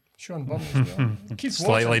 Sean Byrne as well. Keith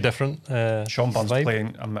Slightly Watson. different. Sean Byrne's vibe.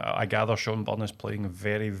 playing. I gather Sean Byrne is playing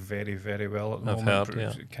very, very, very well at the I've moment.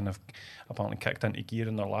 heard, yeah. Kind of apparently kicked into gear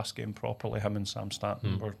in their last game properly. Him and Sam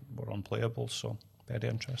Stanton were unplayable, so very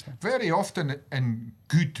interesting. Very often in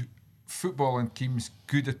good footballing teams,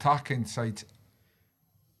 good attacking sides,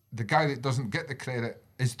 the guy that doesn't get the credit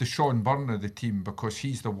is the Sean Byrne of the team, because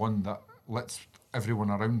he's the one that lets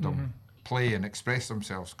everyone around him play and express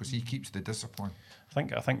themselves because he keeps the discipline.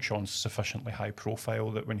 I think Sean's sufficiently high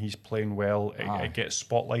profile that when he's playing well, it gets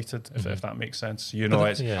spotlighted, if that makes sense. You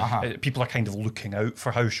know, people are kind of looking out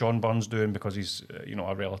for how Sean Byrne's doing because he's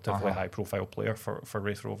a relatively high profile player for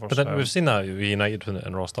Raith Rovers. But then we've seen that with United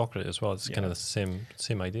in Ross Dockery as well. It's kind of the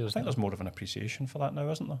same idea. I think there's more of an appreciation for that now,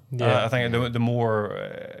 isn't there? Yeah, I think the more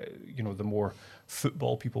the more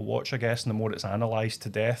football people watch, I guess, and the more it's analysed to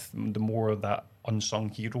death, the more that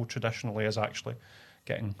unsung hero traditionally is actually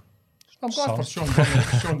getting. I'm glad for Sean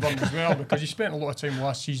Byrne as well, because he spent a lot of time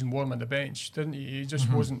last season warming the bench, didn't he? He just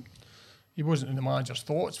wasn't in the manager's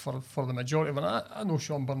thoughts for the majority of it. I know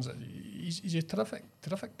Sean Byrne's he's a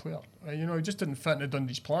terrific player. He just didn't fit into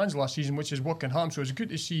Dundee's plans last season, which is what can happen. So it's good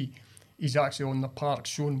to see he's actually on the park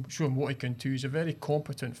showing what he can do. He's a very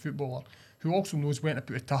competent footballer who also knows when to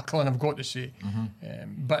put a tackle in, I've got to say.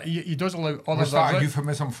 But he does allow others... Was that a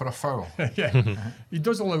euphemism for a foul? He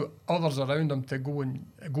does allow others around him to go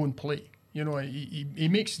and play. He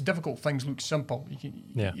makes difficult things look simple,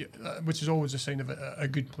 which is always a sign of a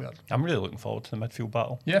good player. I'm really looking forward to the midfield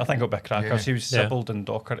battle. Yeah. I think it'll be a cracker. See Sibbald and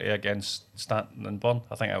Docherty against Stanton and Byrne.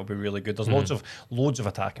 I think that'll be really good. There's loads of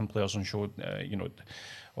attacking players on show.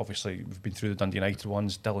 Obviously we've been through the Dundee United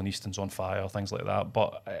ones. Dylan Easton's on fire, things like that.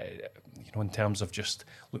 But in terms of just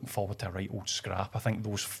looking forward to a right old scrap, I think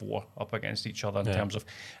those four up against each other in terms of,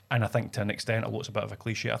 and I think to an extent, although it's a bit of a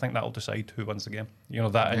cliche, I think that'll decide who wins the game.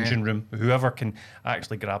 That engine room, whoever can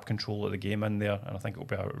actually grab control of the game in there, and I think it'll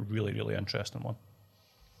be a really, really interesting one.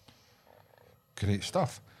 Great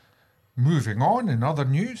stuff. Moving on, in other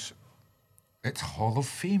news, it's Hall of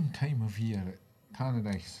Fame time of year at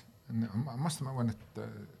Tangerines. And I must admit, when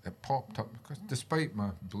it popped up, because despite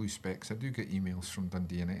my blue specs, I do get emails from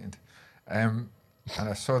Dundee United. And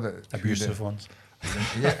I saw that... Abusive ones.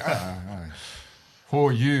 Oh,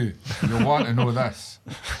 you'll want to know this.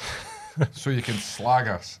 So you can slag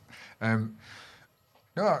us.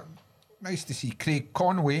 Nice to see Craig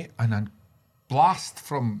Conway and a blast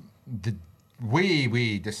from the way,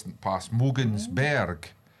 way distant past, Mogensberg.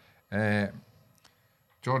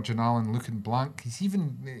 George and Alan looking blank. He's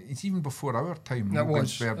even before our time. That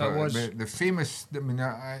was. The famous. I mean,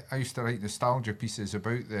 I used to write nostalgia pieces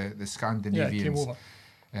about the Scandinavians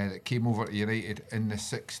that came over to United in the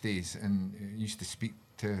 60s, and used to speak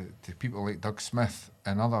to people like Doug Smith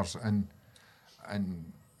and others, and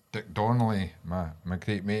Dick Donnelly, my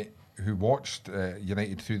great mate, who watched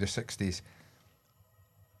United through the 60s.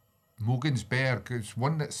 Mogensberg is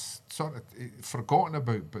one that's sort of forgotten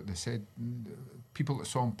about, but they said people that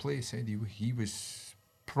saw him play said he was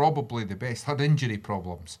probably the best. Had injury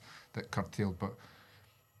problems that curtailed, but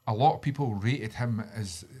a lot of people rated him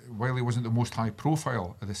as, while he wasn't the most high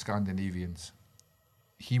profile of the Scandinavians,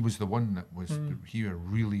 he was the one that was he was a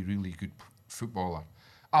really, really good footballer.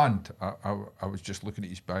 And I was just looking at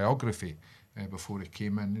his biography before he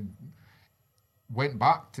came in, and went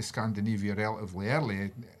back to Scandinavia relatively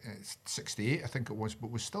early, 68 I think it was,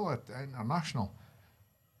 but was still at international.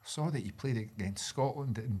 I saw that he played against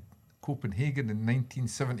Scotland in Copenhagen in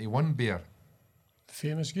 1971, Bear. The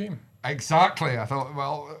famous game. Exactly. I thought,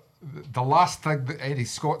 well, the last thing that any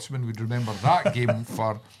Scotsman would remember that game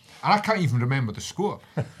for, and I can't even remember the score,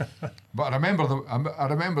 but I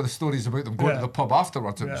remember the stories about them going to the pub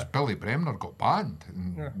afterwards. It was Billy Bremner got banned.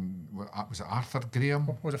 And was it Arthur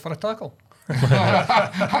Graham? Was it for a tackle?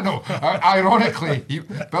 I know. Ironically,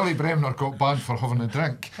 Billy Bremner got banned for having a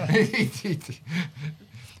drink.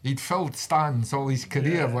 He'd filled stands all his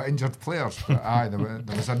career with injured players. But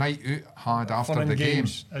there was a night out had after the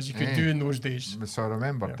games, game, as you could do in those days. So I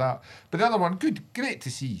remembered that. But the other one, great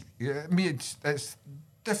to see. I mean, it's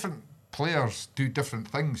different players do different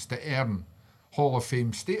things to earn Hall of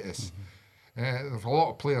Fame status. There's a lot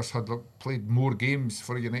of players had played more games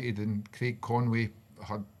for United than Craig Conway,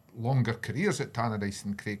 had longer careers at Tangerines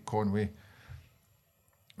than Craig Conway.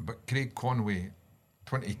 But Craig Conway,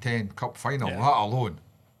 2010 Cup final, that alone.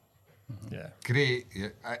 Great,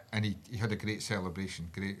 and he had a great celebration.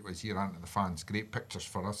 Great as he ran to the fans. Great pictures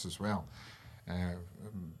for us as well.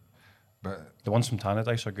 But the ones from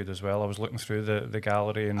Tangerines are good as well. I was looking through the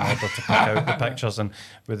gallery in order to pick out the pictures, and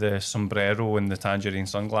with the sombrero and the tangerine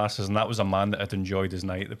sunglasses, and that was a man that had enjoyed his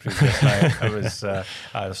night the previous night. It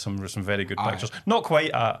was some very good pictures. Not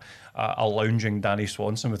quite a lounging Danny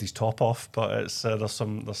Swanson with his top off, but it's there's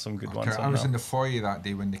some good ones. I was in the foyer that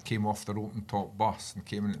day when they came off their open top bus and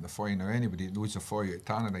came into the foyer. Now anybody that knows the foyer at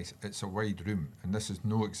Tangerines, it's a wide room, and this is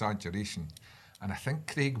no exaggeration. And I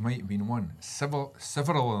think Craig might have been one. Several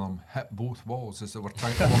of them hit both walls as they were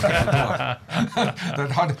trying to walk out the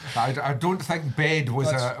door. I don't think bed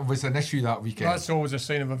was an issue that weekend. That's always a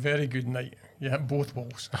sign of a very good night. You hit both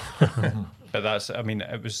walls. But that's, I mean,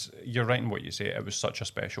 it was, you're right in what you say, it was such a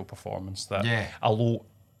special performance that although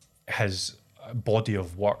his body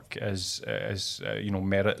of work is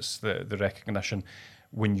merits the recognition,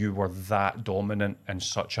 when you were that dominant in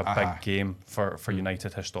such a big game for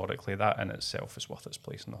United historically, that in itself is worth its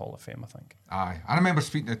place in the Hall of Fame, I think. Aye. I remember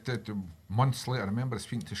speaking to months later, I remember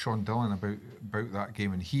speaking to Sean Dillon about that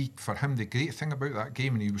game, and for him, the great thing about that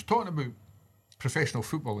game, and he was talking about professional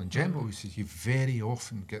football in general, he says you very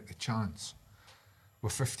often get the chance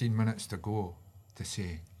with 15 minutes to go to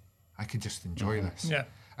say, I could just enjoy this. Yeah.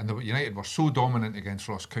 And United were so dominant against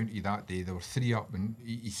Ross County that day, they were 3 up, and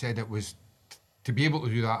he said it was, to be able to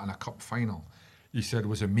do that in a cup final, he said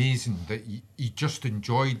was amazing, that he just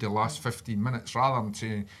enjoyed the last 15 minutes rather than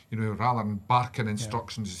saying, rather than barking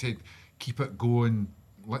instructions, he said, keep it going,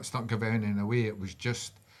 let's not give anything away. It was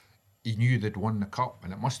just, he knew they'd won the cup,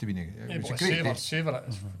 and it must have been it was a great day. Savour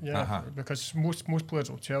it, because most players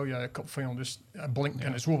will tell you a cup final just a blink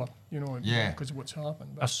and it's over, because of what's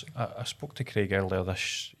happened. But I spoke to Craig earlier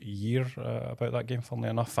this year about that game, funnily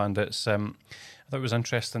enough, and it's I thought it was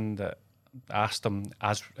interesting that I asked him,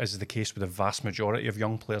 as is the case with the vast majority of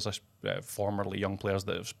young players, formerly young players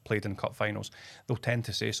that have played in cup finals, they'll tend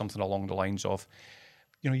to say something along the lines of,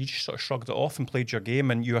 you just sort of shrugged it off and played your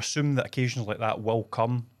game, and you assume that occasions like that will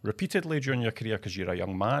come repeatedly during your career because you're a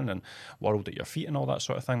young man and world at your feet and all that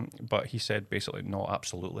sort of thing. But he said basically, no,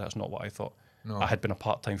 absolutely, that's not what I thought. No. I had been a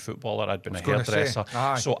part-time footballer, I'd been a hairdresser.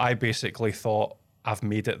 So I basically thought, I've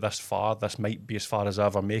made it this far, this might be as far as I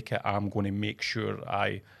ever make it, I'm going to make sure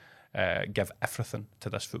I give everything to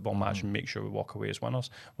this football match and make sure we walk away as winners,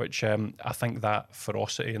 which I think that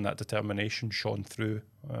ferocity and that determination shone through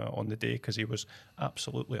on the day, because he was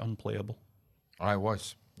absolutely unplayable. I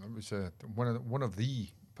was. It was one of the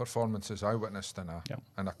performances I witnessed in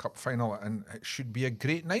a cup final, and it should be a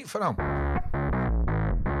great night for him.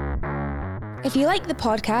 If you like the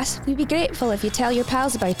podcast, we'd be grateful if you tell your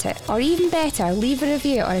pals about it, or even better, leave a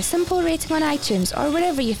review or a simple rating on iTunes or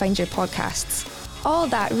wherever you find your podcasts. All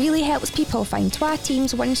that really helps people find Twa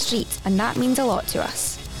Teams 1 Street, and that means a lot to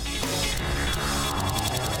us.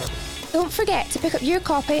 Don't forget to pick up your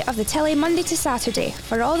copy of the Telly Monday to Saturday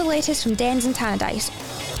for all the latest from Dens and Tangerines,